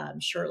injury,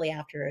 shortly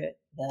after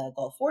the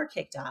Gulf War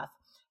kicked off,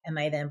 and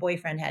my then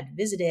boyfriend had to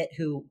visit it,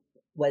 who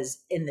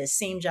was in the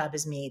same job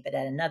as me, but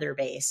at another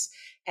base.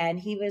 And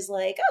he was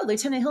like, oh,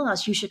 Lieutenant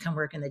Hillhouse, you should come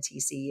work in the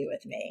TCU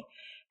with me.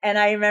 And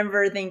I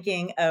remember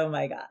thinking, oh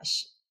my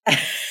gosh, I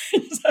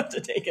just have to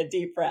take a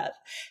deep breath,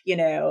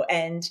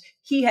 and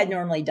he had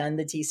normally done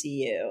the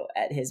TCU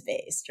at his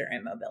base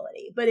during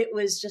mobility, but it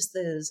was just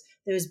those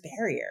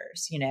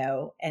barriers,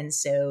 and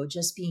so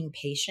just being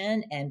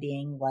patient and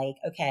being like,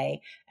 okay,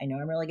 I know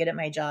I'm really good at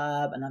my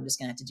job and I'm just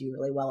going to have to do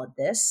really well at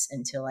this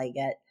until I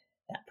get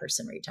that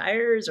person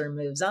retires or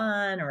moves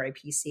on or a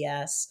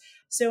PCS.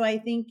 So I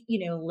think,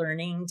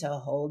 learning to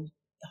hold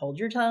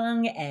your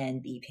tongue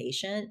and be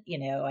patient,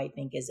 I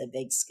think is a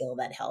big skill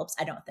that helps.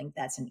 I don't think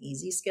that's an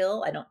easy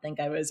skill. I don't think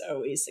I was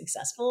always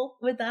successful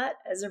with that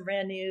as a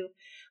brand new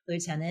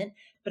lieutenant.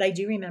 But I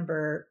do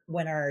remember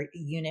when our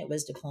unit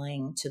was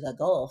deploying to the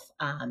Gulf,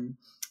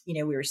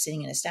 we were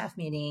sitting in a staff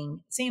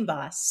meeting, same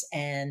boss,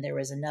 and there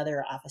was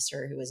another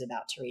officer who was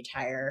about to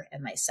retire,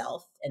 and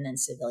myself, and then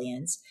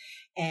civilians.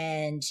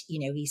 And,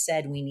 he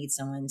said, we need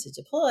someone to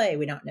deploy.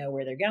 We don't know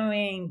where they're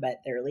going, but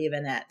they're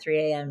leaving at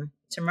 3 a.m.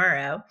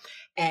 tomorrow.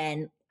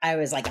 And I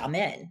was like, I'm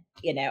in.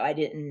 I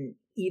didn't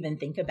even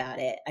think about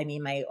it. I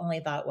mean, my only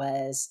thought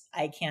was,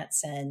 I can't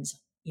send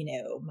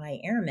my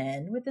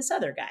airman with this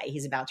other guy.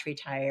 He's about to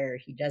retire.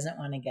 He doesn't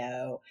want to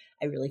go.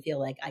 I really feel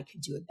like I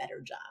could do a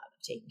better job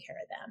of taking care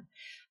of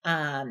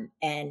them.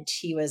 And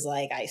he was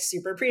like, I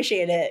super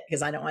appreciate it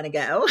because I don't want to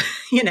go,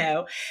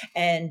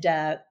 and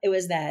it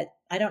was that,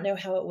 I don't know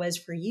how it was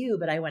for you,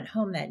 but I went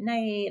home that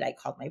night. I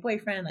called my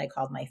boyfriend. I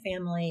called my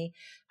family.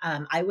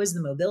 I was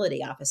the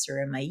mobility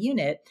officer in my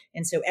unit.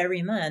 And so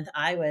every month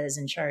I was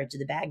in charge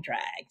of the bag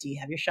drag. Do you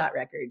have your shot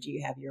record? Do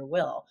you have your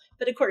will?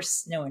 But of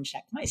course, no one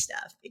checked my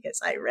stuff because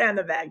I ran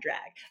the bag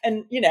drag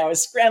and, I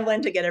was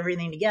scrambling to get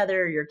everything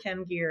together, your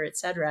chem gear, et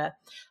cetera.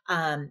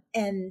 And,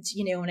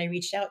 when I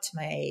reached out to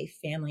my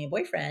family and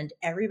boyfriend,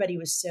 everybody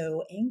was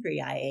so angry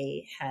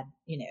I had,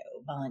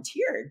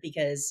 volunteered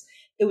because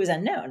it was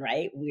unknown,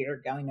 right? We're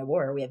going to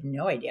war. We have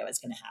no idea what's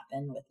going to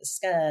happen with the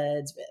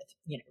scuds,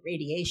 with,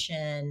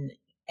 radiation.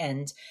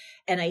 And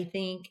I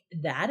think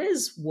that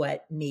is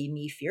what made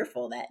me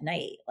fearful that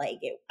night.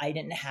 Like I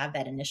didn't have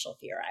that initial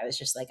fear. I was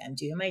just like, I'm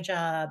doing my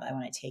job. I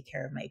want to take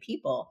care of my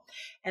people.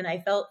 And I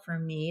felt for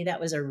me,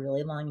 that was a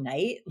really long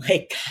night.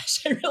 Like,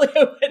 gosh, I really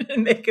hope I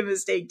didn't make a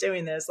mistake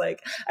doing this.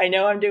 Like, I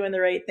know I'm doing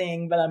the right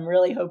thing, but I'm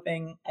really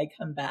hoping I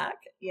come back,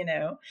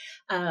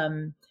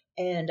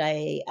 and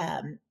I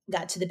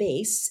got to the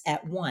base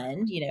at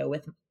 1,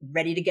 with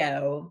ready to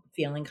go,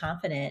 feeling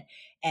confident.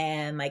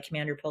 And my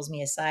commander pulls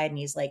me aside and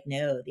he's like,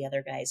 no, the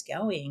other guy's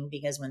going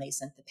because when they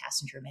sent the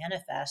passenger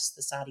manifest,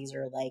 the Saudis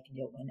are like,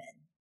 no women.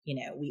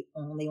 We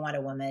only want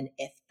a woman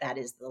if that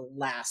is the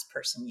last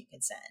person you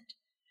can send.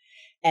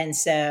 And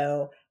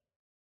so,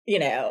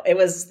 it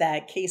was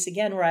that case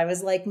again where I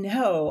was like,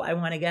 no, I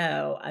want to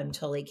go. I'm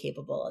totally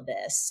capable of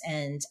this.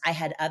 And I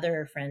had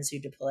other friends who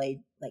deployed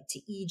like to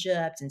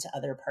Egypt and to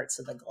other parts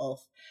of the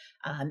Gulf.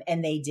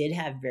 And they did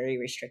have very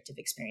restrictive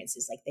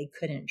experiences. Like they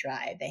couldn't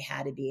drive. They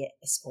had to be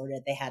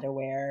escorted. They had to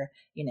wear,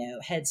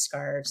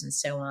 headscarves and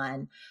so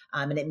on.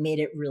 And it made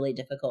it really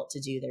difficult to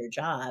do their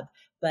job.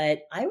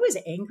 But I was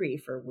angry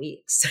for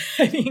weeks.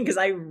 I mean, because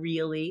I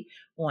really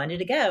wanted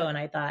to go. And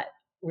I thought,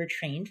 we're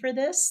trained for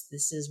this.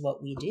 This is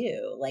what we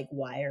do. Like,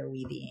 why are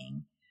we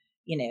being,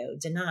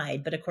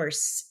 denied? But of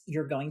course,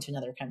 you're going to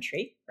another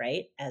country,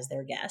 right? As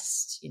their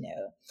guest,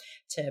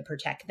 to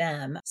protect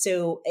them.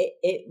 So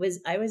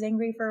I was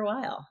angry for a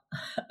while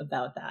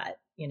about that,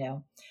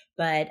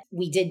 but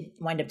we did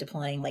wind up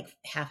deploying like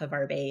half of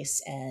our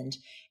base and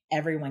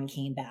everyone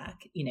came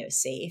back,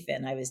 safe.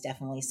 And I was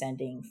definitely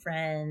sending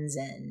friends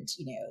and,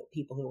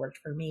 people who worked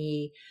for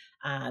me.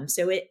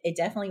 So it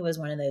definitely was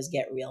one of those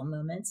get real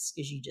moments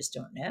because you just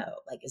don't know,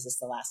 like, is this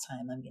the last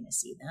time I'm going to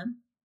see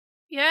them?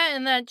 Yeah,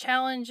 and that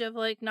challenge of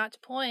like not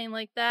deploying,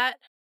 like that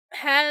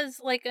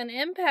has like an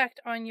impact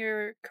on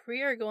your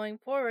career going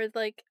forward.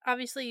 Like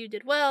obviously you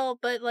did well,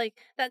 but like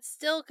that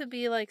still could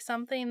be like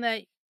something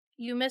that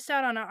you missed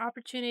out on an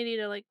opportunity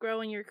to like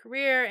grow in your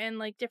career and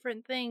like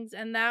different things,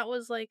 and that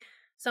was like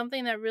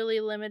something that really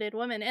limited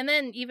women. And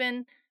then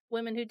even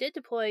women who did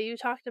deploy, you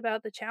talked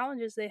about the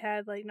challenges they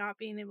had, like not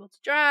being able to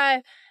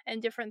drive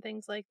and different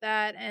things like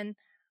that. And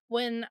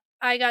when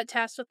I got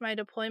tasked with my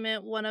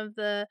deployment, one of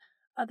the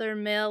other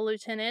male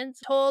lieutenants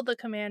told the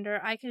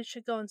commander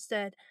should go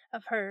instead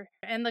of her.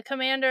 And the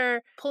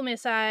commander pulled me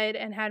aside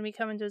and had me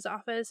come into his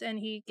office and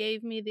he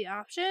gave me the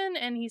option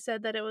and he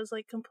said that it was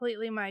like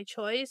completely my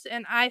choice.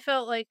 And I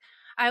felt like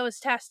I was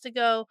tasked to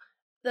go.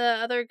 The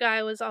other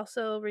guy was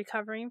also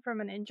recovering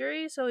from an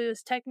injury, so he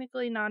was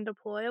technically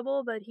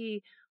non-deployable, but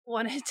he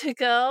wanted to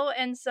go.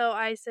 And so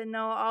I said,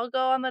 no, I'll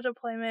go on the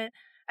deployment.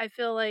 I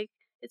feel like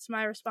it's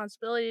my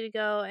responsibility to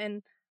go.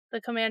 And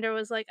the commander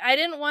was like, I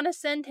didn't want to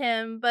send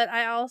him, but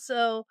I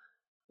also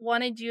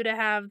wanted you to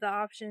have the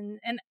option.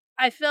 And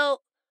I felt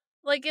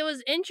like it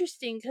was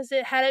interesting because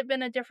had it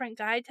been a different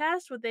guy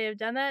task, would they have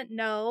done that?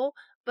 No,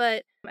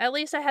 but at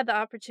least I had the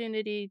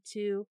opportunity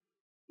to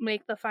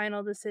make the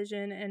final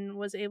decision and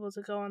was able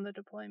to go on the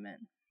deployment.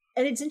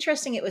 And it's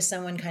interesting it was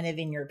someone kind of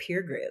in your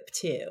peer group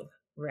too,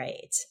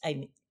 right?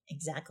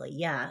 Exactly.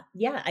 Yeah.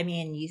 Yeah. I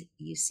mean,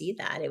 you see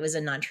that. It was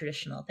a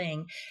non-traditional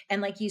thing.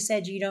 And like you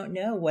said, you don't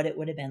know what it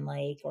would have been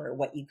like or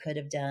what you could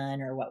have done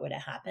or what would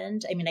have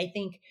happened. I mean, I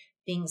think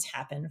things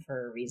happen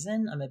for a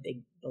reason. I'm a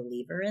big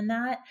believer in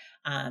that.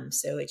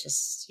 So it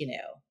just,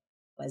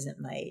 wasn't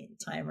my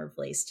time or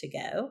place to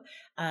go.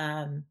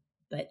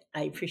 But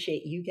I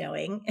appreciate you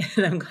going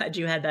and I'm glad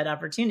you had that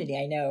opportunity.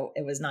 I know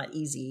it was not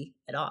easy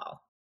at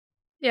all.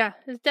 Yeah,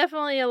 it's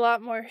definitely a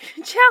lot more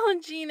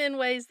challenging in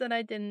ways that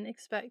I didn't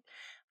expect.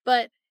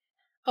 But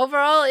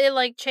overall, it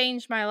like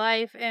changed my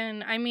life.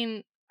 And I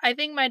mean, I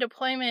think my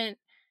deployment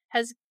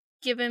has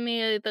given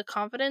me the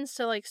confidence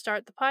to like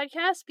start the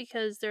podcast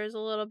because there's a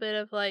little bit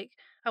of like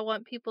I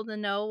want people to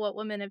know what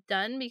women have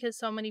done because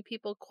so many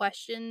people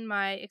question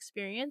my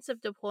experience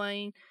of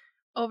deploying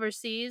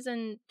overseas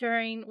and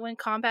during when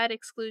combat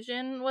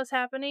exclusion was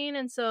happening.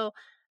 And so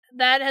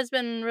that has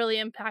been really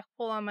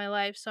impactful on my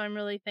life. So I'm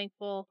really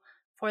thankful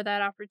for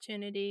that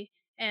opportunity.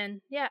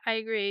 And yeah, I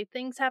agree.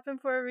 Things happen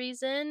for a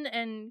reason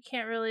and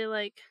can't really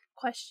like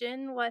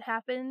question what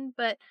happened,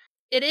 but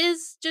it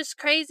is just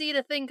crazy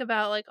to think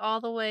about like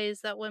all the ways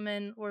that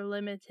women were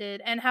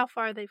limited and how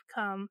far they've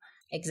come.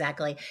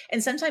 Exactly.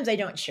 And sometimes I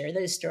don't share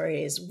those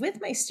stories with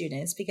my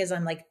students because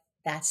I'm like,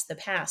 that's the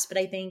past. But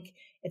I think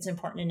it's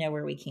important to know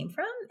where we came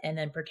from and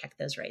then protect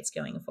those rights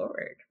going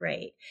forward.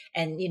 Right.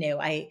 And,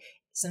 I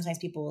sometimes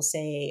people will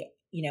say,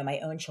 my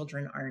own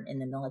children aren't in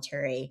the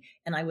military,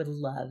 and I would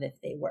love if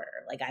they were.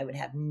 Like, I would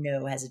have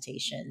no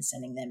hesitation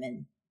sending them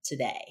in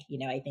today.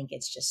 I think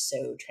it's just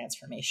so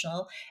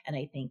transformational. And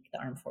I think the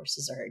armed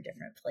forces are a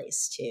different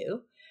place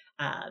too.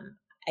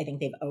 I think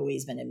they've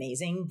always been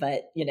amazing,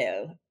 but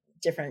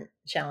different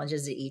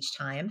challenges at each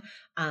time.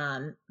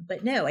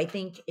 But no, I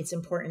think it's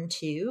important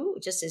too,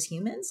 just as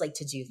humans, like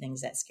to do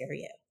things that scare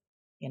you,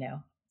 you know,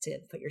 to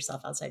put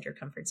yourself outside your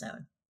comfort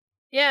zone.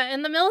 Yeah,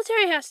 and the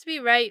military has to be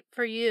right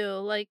for you.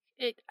 Like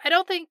I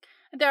don't think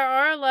there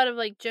are a lot of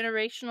like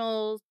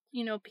generational,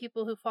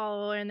 people who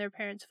follow in their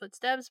parents'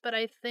 footsteps, but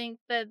I think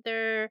that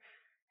there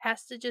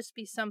has to just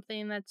be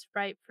something that's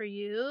right for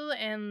you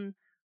and,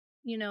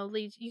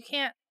 leads you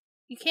can't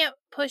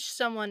push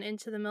someone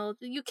into the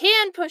military. You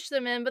can push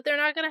them in, but they're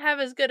not going to have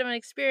as good of an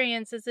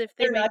experience as if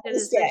they They're make not the going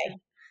to stay.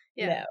 decision.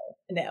 Yeah.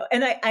 No, no.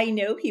 And I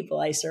know people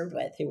I served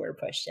with who were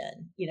pushed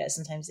in.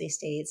 Sometimes they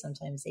stayed,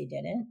 sometimes they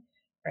didn't.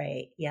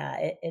 Right. Yeah,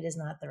 it is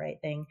not the right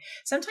thing.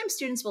 Sometimes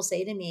students will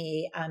say to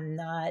me, I'm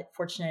not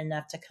fortunate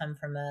enough to come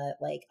from a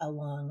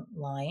long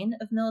line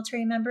of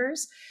military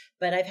members,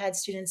 but I've had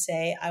students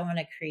say, I want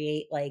to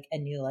create like a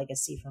new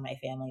legacy for my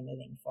family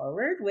moving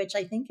forward, which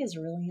I think is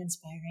really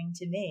inspiring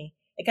to me.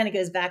 It kind of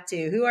goes back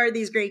to who are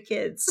these great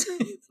kids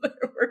that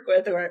I work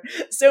with who are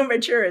so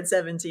mature at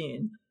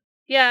 17.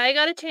 Yeah, I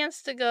got a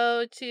chance to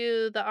go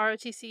to the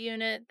ROTC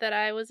unit that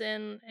I was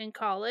in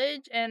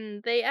college,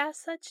 and they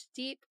asked such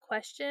deep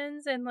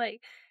questions and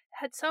like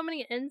had so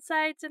many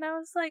insights, and I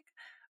was like,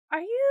 "Are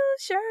you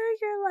sure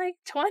you're like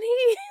 20?"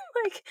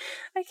 Like,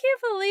 I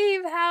can't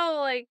believe how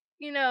like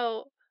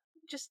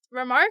just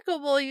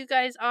remarkable you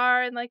guys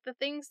are, and like the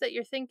things that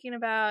you're thinking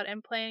about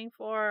and planning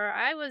for.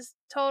 I was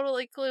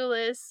totally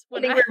clueless I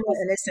when think I we're more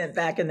was. innocent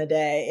back in the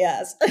day.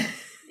 Yes.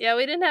 Yeah,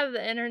 we didn't have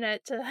the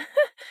internet to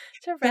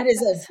to That wreck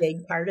is a us.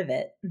 big part of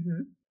it.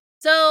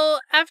 So,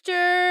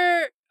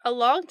 after a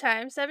long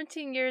time,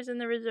 17 years in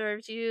the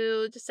reserves,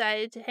 you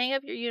decided to hang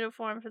up your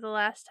uniform for the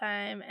last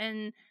time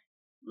and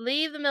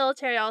leave the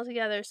military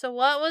altogether. So,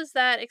 what was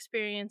that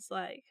experience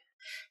like?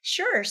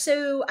 Sure.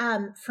 So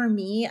for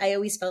me, I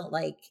always felt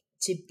like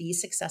to be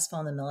successful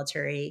in the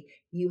military,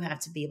 you have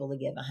to be able to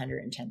give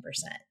 110%.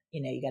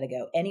 You got to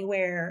go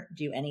anywhere,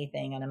 do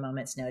anything on a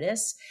moment's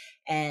notice.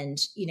 And,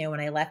 when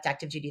I left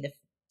active duty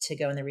to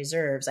go in the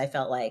reserves, I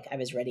felt like I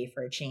was ready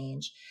for a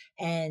change.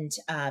 And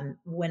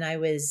when I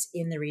was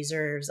in the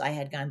reserves, I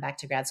had gone back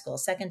to grad school a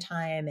second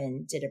time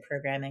and did a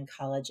program in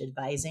college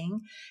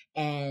advising.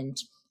 And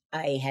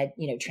I had,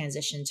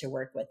 transitioned to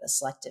work with a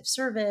selective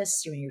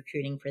service, doing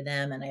recruiting for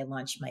them, and I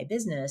launched my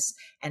business,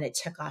 and it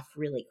took off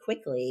really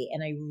quickly.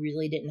 And I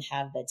really didn't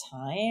have the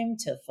time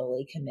to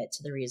fully commit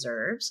to the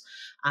reserves.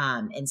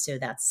 And so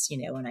that's,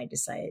 when I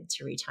decided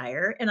to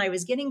retire. And I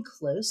was getting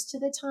close to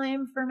the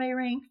time for my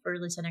rank for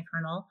lieutenant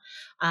colonel.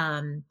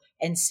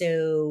 And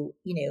so,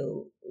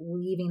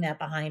 leaving that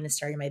behind and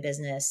starting my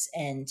business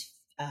and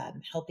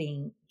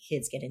helping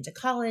kids get into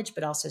college,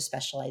 but also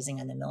specializing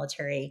in the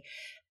military,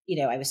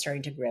 I was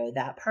starting to grow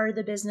that part of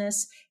the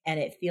business. And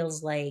it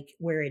feels like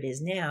where it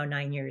is now,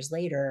 9 years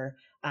later,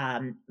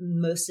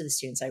 most of the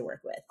students I work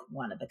with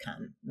want to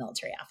become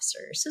military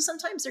officers. So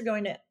sometimes they're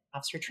going to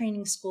officer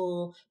training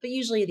school, but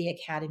usually the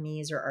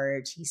academies or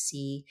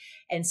ROTC.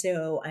 And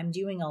so I'm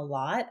doing a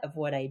lot of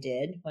what I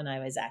did when I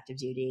was active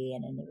duty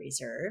and in the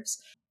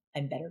reserves.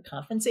 I'm better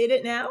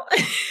compensated now.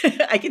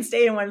 I can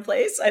stay in one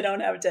place. I don't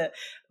have to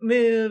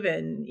move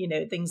and,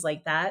 things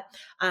like that.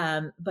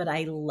 But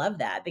I love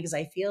that because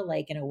I feel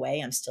like in a way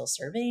I'm still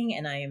serving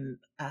and I'm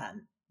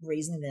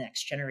raising the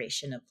next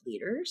generation of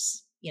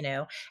leaders,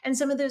 and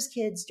some of those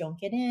kids don't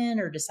get in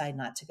or decide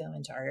not to go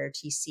into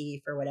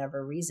ROTC for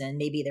whatever reason.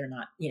 Maybe they're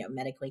not,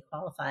 medically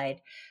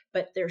qualified,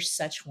 but they're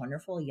such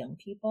wonderful young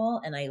people.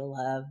 And I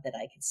love that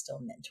I can still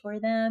mentor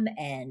them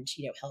and,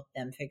 help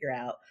them figure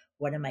out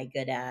what am I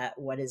good at?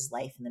 What is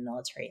life in the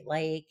military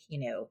like?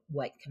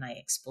 What can I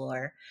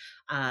explore?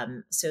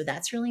 So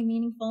that's really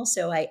meaningful.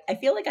 So I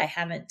feel like I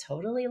haven't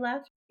totally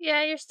left.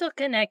 Yeah, you're still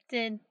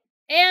connected.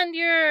 And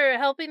you're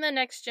helping the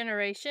next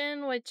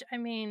generation, which, I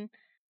mean,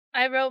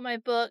 I wrote my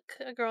book,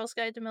 A Girl's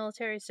Guide to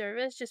Military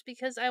Service, just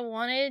because I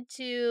wanted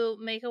to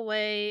make a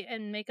way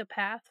and make a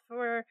path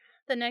for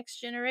the next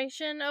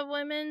generation of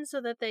women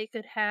so that they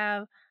could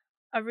have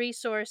a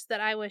resource that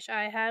I wish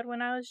I had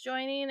when I was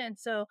joining. And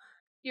so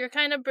you're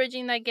kind of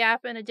bridging that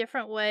gap in a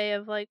different way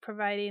of like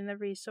providing the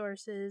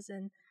resources.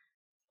 And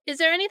is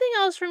there anything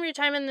else from your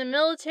time in the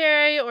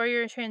military or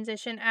your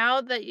transition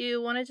out that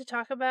you wanted to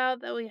talk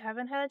about that we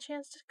haven't had a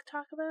chance to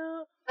talk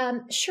about?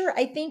 Sure.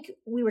 I think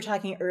we were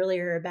talking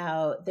earlier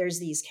about there's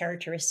these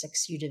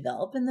characteristics you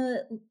develop in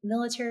the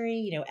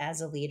military,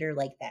 as a leader,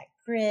 like that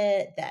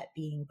grit, that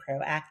being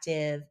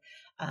proactive,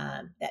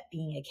 that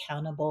being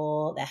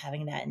accountable, that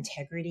having that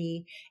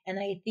integrity. And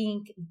I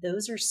think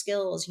those are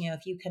skills,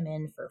 if you come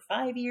in for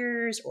 5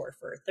 years or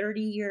for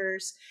 30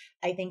 years,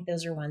 I think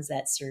those are ones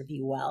that serve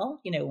you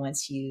well,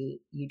 once you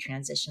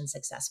transition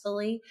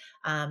successfully.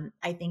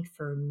 I think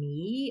for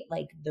me,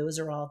 like those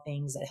are all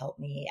things that helped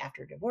me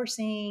after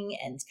divorcing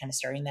and kind of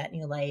starting that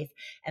new life.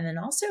 And then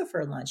also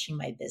for launching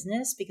my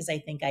business, because I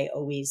think I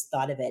always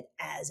thought of it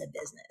as a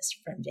business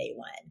from day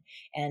one.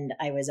 And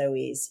I was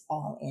always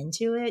all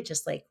into it.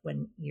 Just like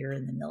when you're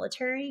in the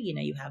military,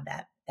 you have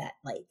that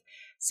like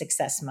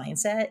success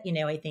mindset.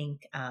 I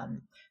think,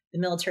 the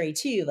military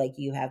too, like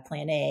you have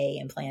plan A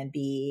and plan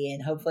B,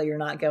 and hopefully you're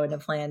not going to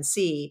plan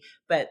C,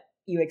 but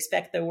you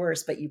expect the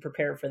worst, but you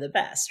prepare for the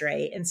best,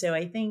 right? And so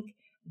I think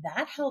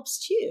that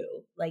helps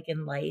too, like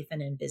in life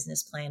and in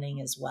business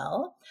planning as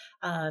well.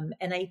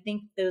 And I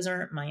think those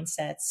aren't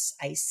mindsets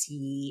I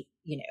see,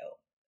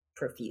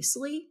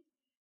 profusely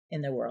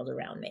in the world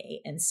around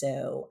me. And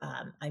so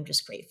I'm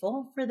just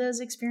grateful for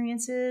those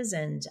experiences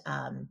and,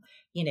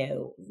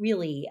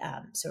 really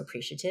so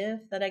appreciative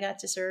that I got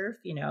to serve.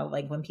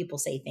 Like when people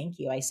say thank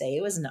you, I say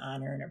it was an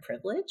honor and a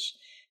privilege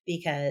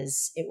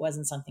because it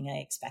wasn't something I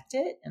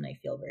expected. And I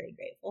feel very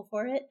grateful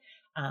for it.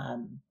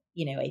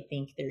 I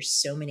think there's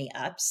so many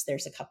ups,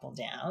 there's a couple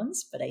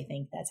downs, but I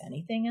think that's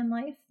anything in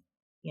life,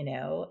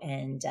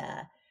 and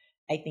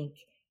I think,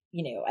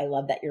 I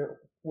love that you're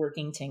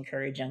working to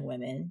encourage young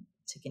women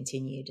to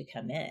continue to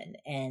come in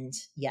and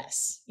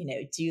yes,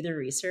 do the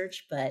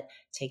research, but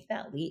take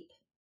that leap.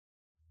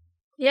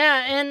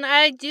 Yeah, and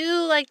I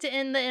do like to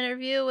end the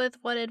interview with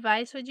what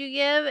advice would you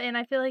give? And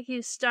I feel like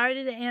you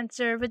started to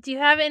answer, but do you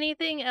have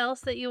anything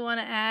else that you want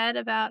to add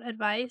about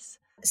advice?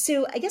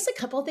 So I guess a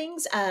couple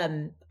things.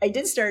 I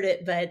did start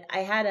it, but I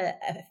had a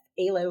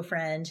ALO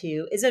friend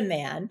who is a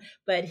man,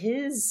 but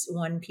his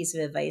one piece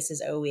of advice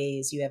is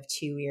always you have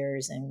two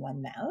ears and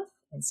one mouth.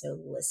 And so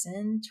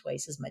listen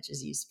twice as much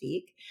as you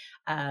speak,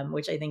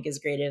 which I think is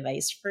great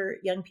advice for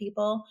young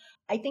people.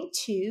 I think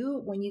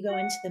too, when you go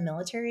into the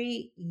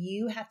military,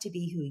 you have to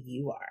be who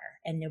you are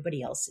and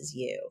nobody else is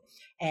you.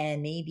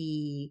 And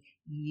maybe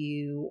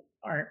you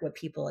aren't what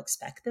people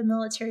expect the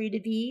military to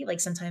be. Like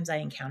sometimes I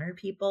encounter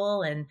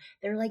people and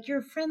they're like,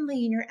 you're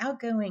friendly and you're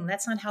outgoing.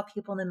 That's not how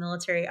people in the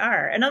military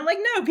are. And I'm like,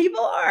 no,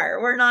 people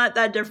are. We're not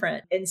that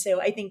different. And so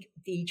I think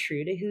be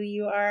true to who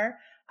you are.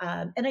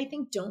 And I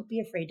think don't be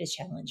afraid to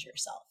challenge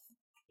yourself.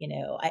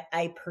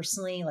 I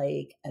personally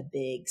like a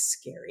big,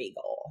 scary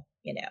goal,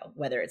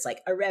 whether it's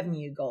like a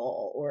revenue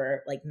goal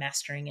or like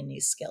mastering a new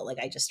skill. Like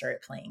I just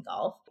started playing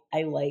golf.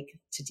 I like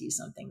to do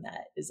something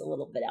that is a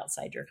little bit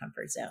outside your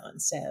comfort zone.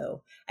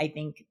 So I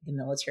think the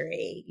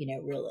military,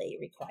 really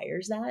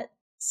requires that.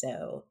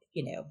 So,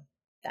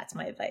 that's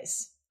my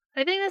advice.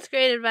 I think that's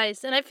great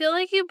advice. And I feel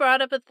like you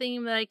brought up a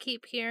theme that I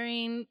keep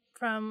hearing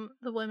from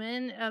the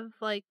women of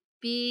like,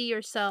 be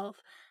yourself,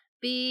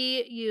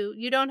 be you.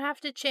 You don't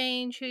have to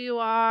change who you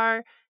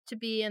are to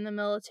be in the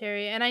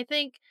military. And I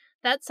think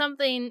that's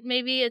something,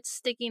 maybe it's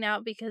sticking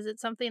out because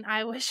it's something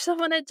I wish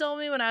someone had told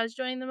me when I was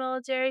joining the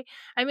military.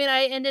 I mean,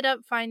 I ended up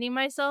finding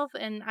myself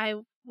and I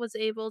was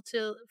able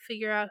to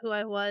figure out who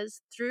I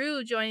was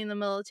through joining the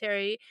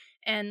military,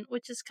 and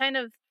which is kind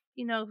of,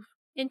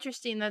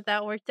 interesting that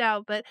that worked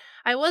out. But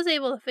I was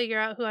able to figure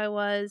out who I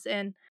was,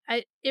 and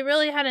it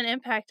really had an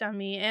impact on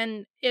me,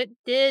 and it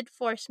did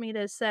force me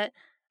to set.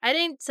 I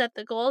didn't set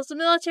the goals. The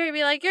military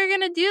be like, "You're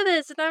gonna do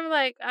this," and I'm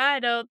like, "I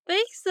don't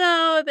think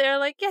so." They're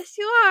like, "Yes,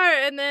 you are,"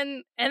 and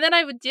then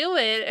I would do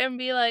it and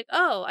be like,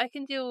 "Oh, I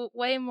can do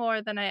way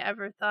more than I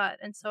ever thought."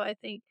 And so I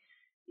think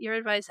your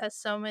advice has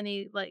so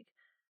many like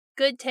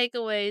good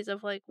takeaways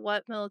of like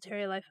what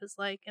military life is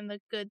like and the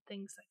good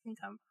things that can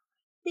come.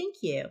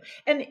 Thank you.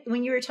 And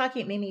when you were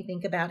talking, it made me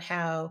think about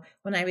how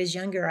when I was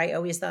younger, I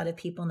always thought of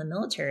people in the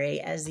military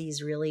as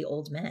these really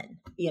old men,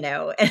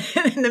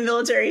 and the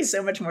military is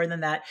so much more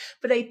than that.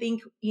 But I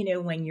think,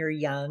 when you're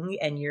young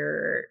and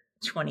you're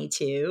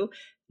 22,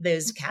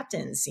 those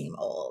captains seem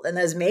old and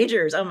those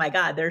majors, oh my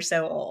God, they're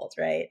so old,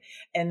 right?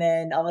 And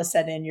then all of a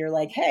sudden you're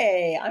like,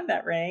 hey, I'm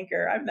that rank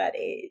or I'm that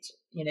age.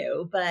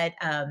 But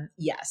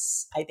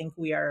yes, I think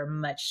we are a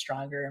much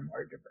stronger and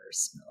more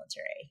diverse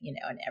military, in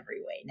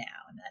every way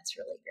now. And that's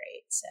really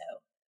great. So,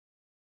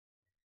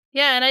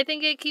 Yeah, and I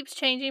think it keeps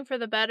changing for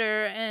the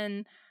better.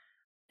 And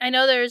I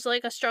know there's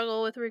like a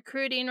struggle with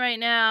recruiting right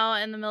now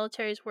and the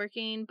military's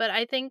working, but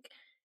I think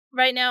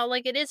right now,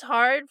 like, it is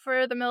hard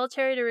for the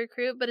military to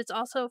recruit, but it's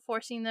also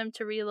forcing them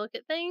to relook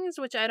at things,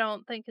 which I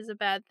don't think is a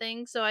bad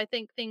thing. So I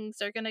think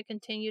things are going to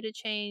continue to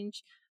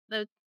change.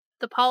 The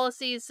the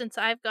policies since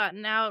I've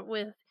gotten out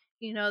with,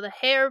 the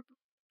hair,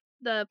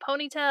 the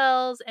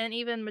ponytails, and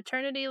even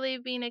maternity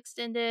leave being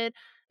extended,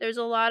 there's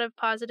a lot of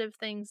positive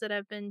things that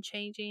have been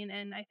changing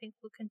and I think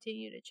will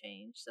continue to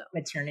change. So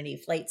Maternity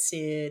flight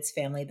suits,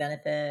 family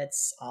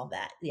benefits, all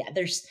that. Yeah,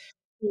 there's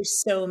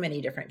so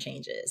many different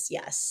changes.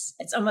 Yes.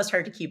 It's almost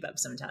hard to keep up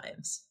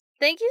sometimes.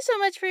 thank you so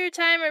much for your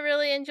time. I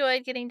really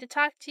enjoyed getting to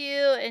talk to you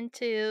and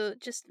to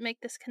just make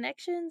this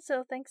connection.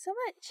 So thanks so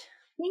much.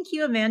 Thank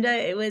you, Amanda.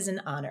 It was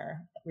an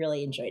honor.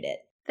 Really enjoyed it.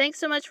 Thanks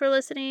so much for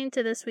listening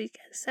to this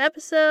week's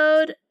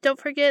episode. Don't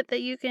forget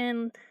that you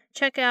can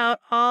check out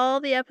all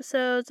the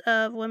episodes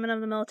of Women of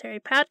the Military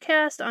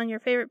podcast on your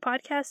favorite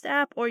podcast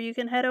app, or you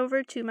can head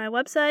over to my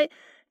website,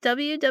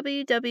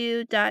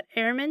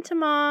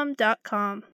 www.airmantomom.com.